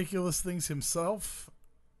the ridiculous things himself,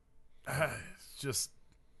 it's just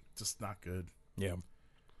not good. Yeah,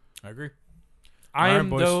 I agree. I All right, am,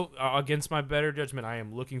 boys. though, against my better judgment, I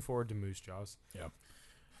am looking forward to Moose Jaws. Yeah,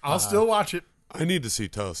 I'll still watch it. I need to see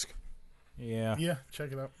Tusk. yeah. Yeah,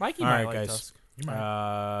 check it out. Mikey All might right, like guys. Tusk. You might.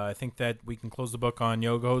 I think that we can close the book on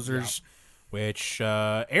Yo Gozers, which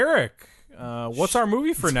Eric, what's our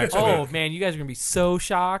movie for next Oh, week? man, you guys are going to be so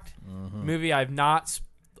shocked. Movie I've not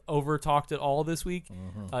over-talked at all this week.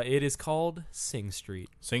 It is called Sing Street.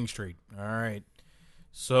 Sing Street. All right.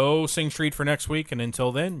 So Sing Street for next week, and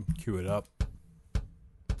until then, cue it up.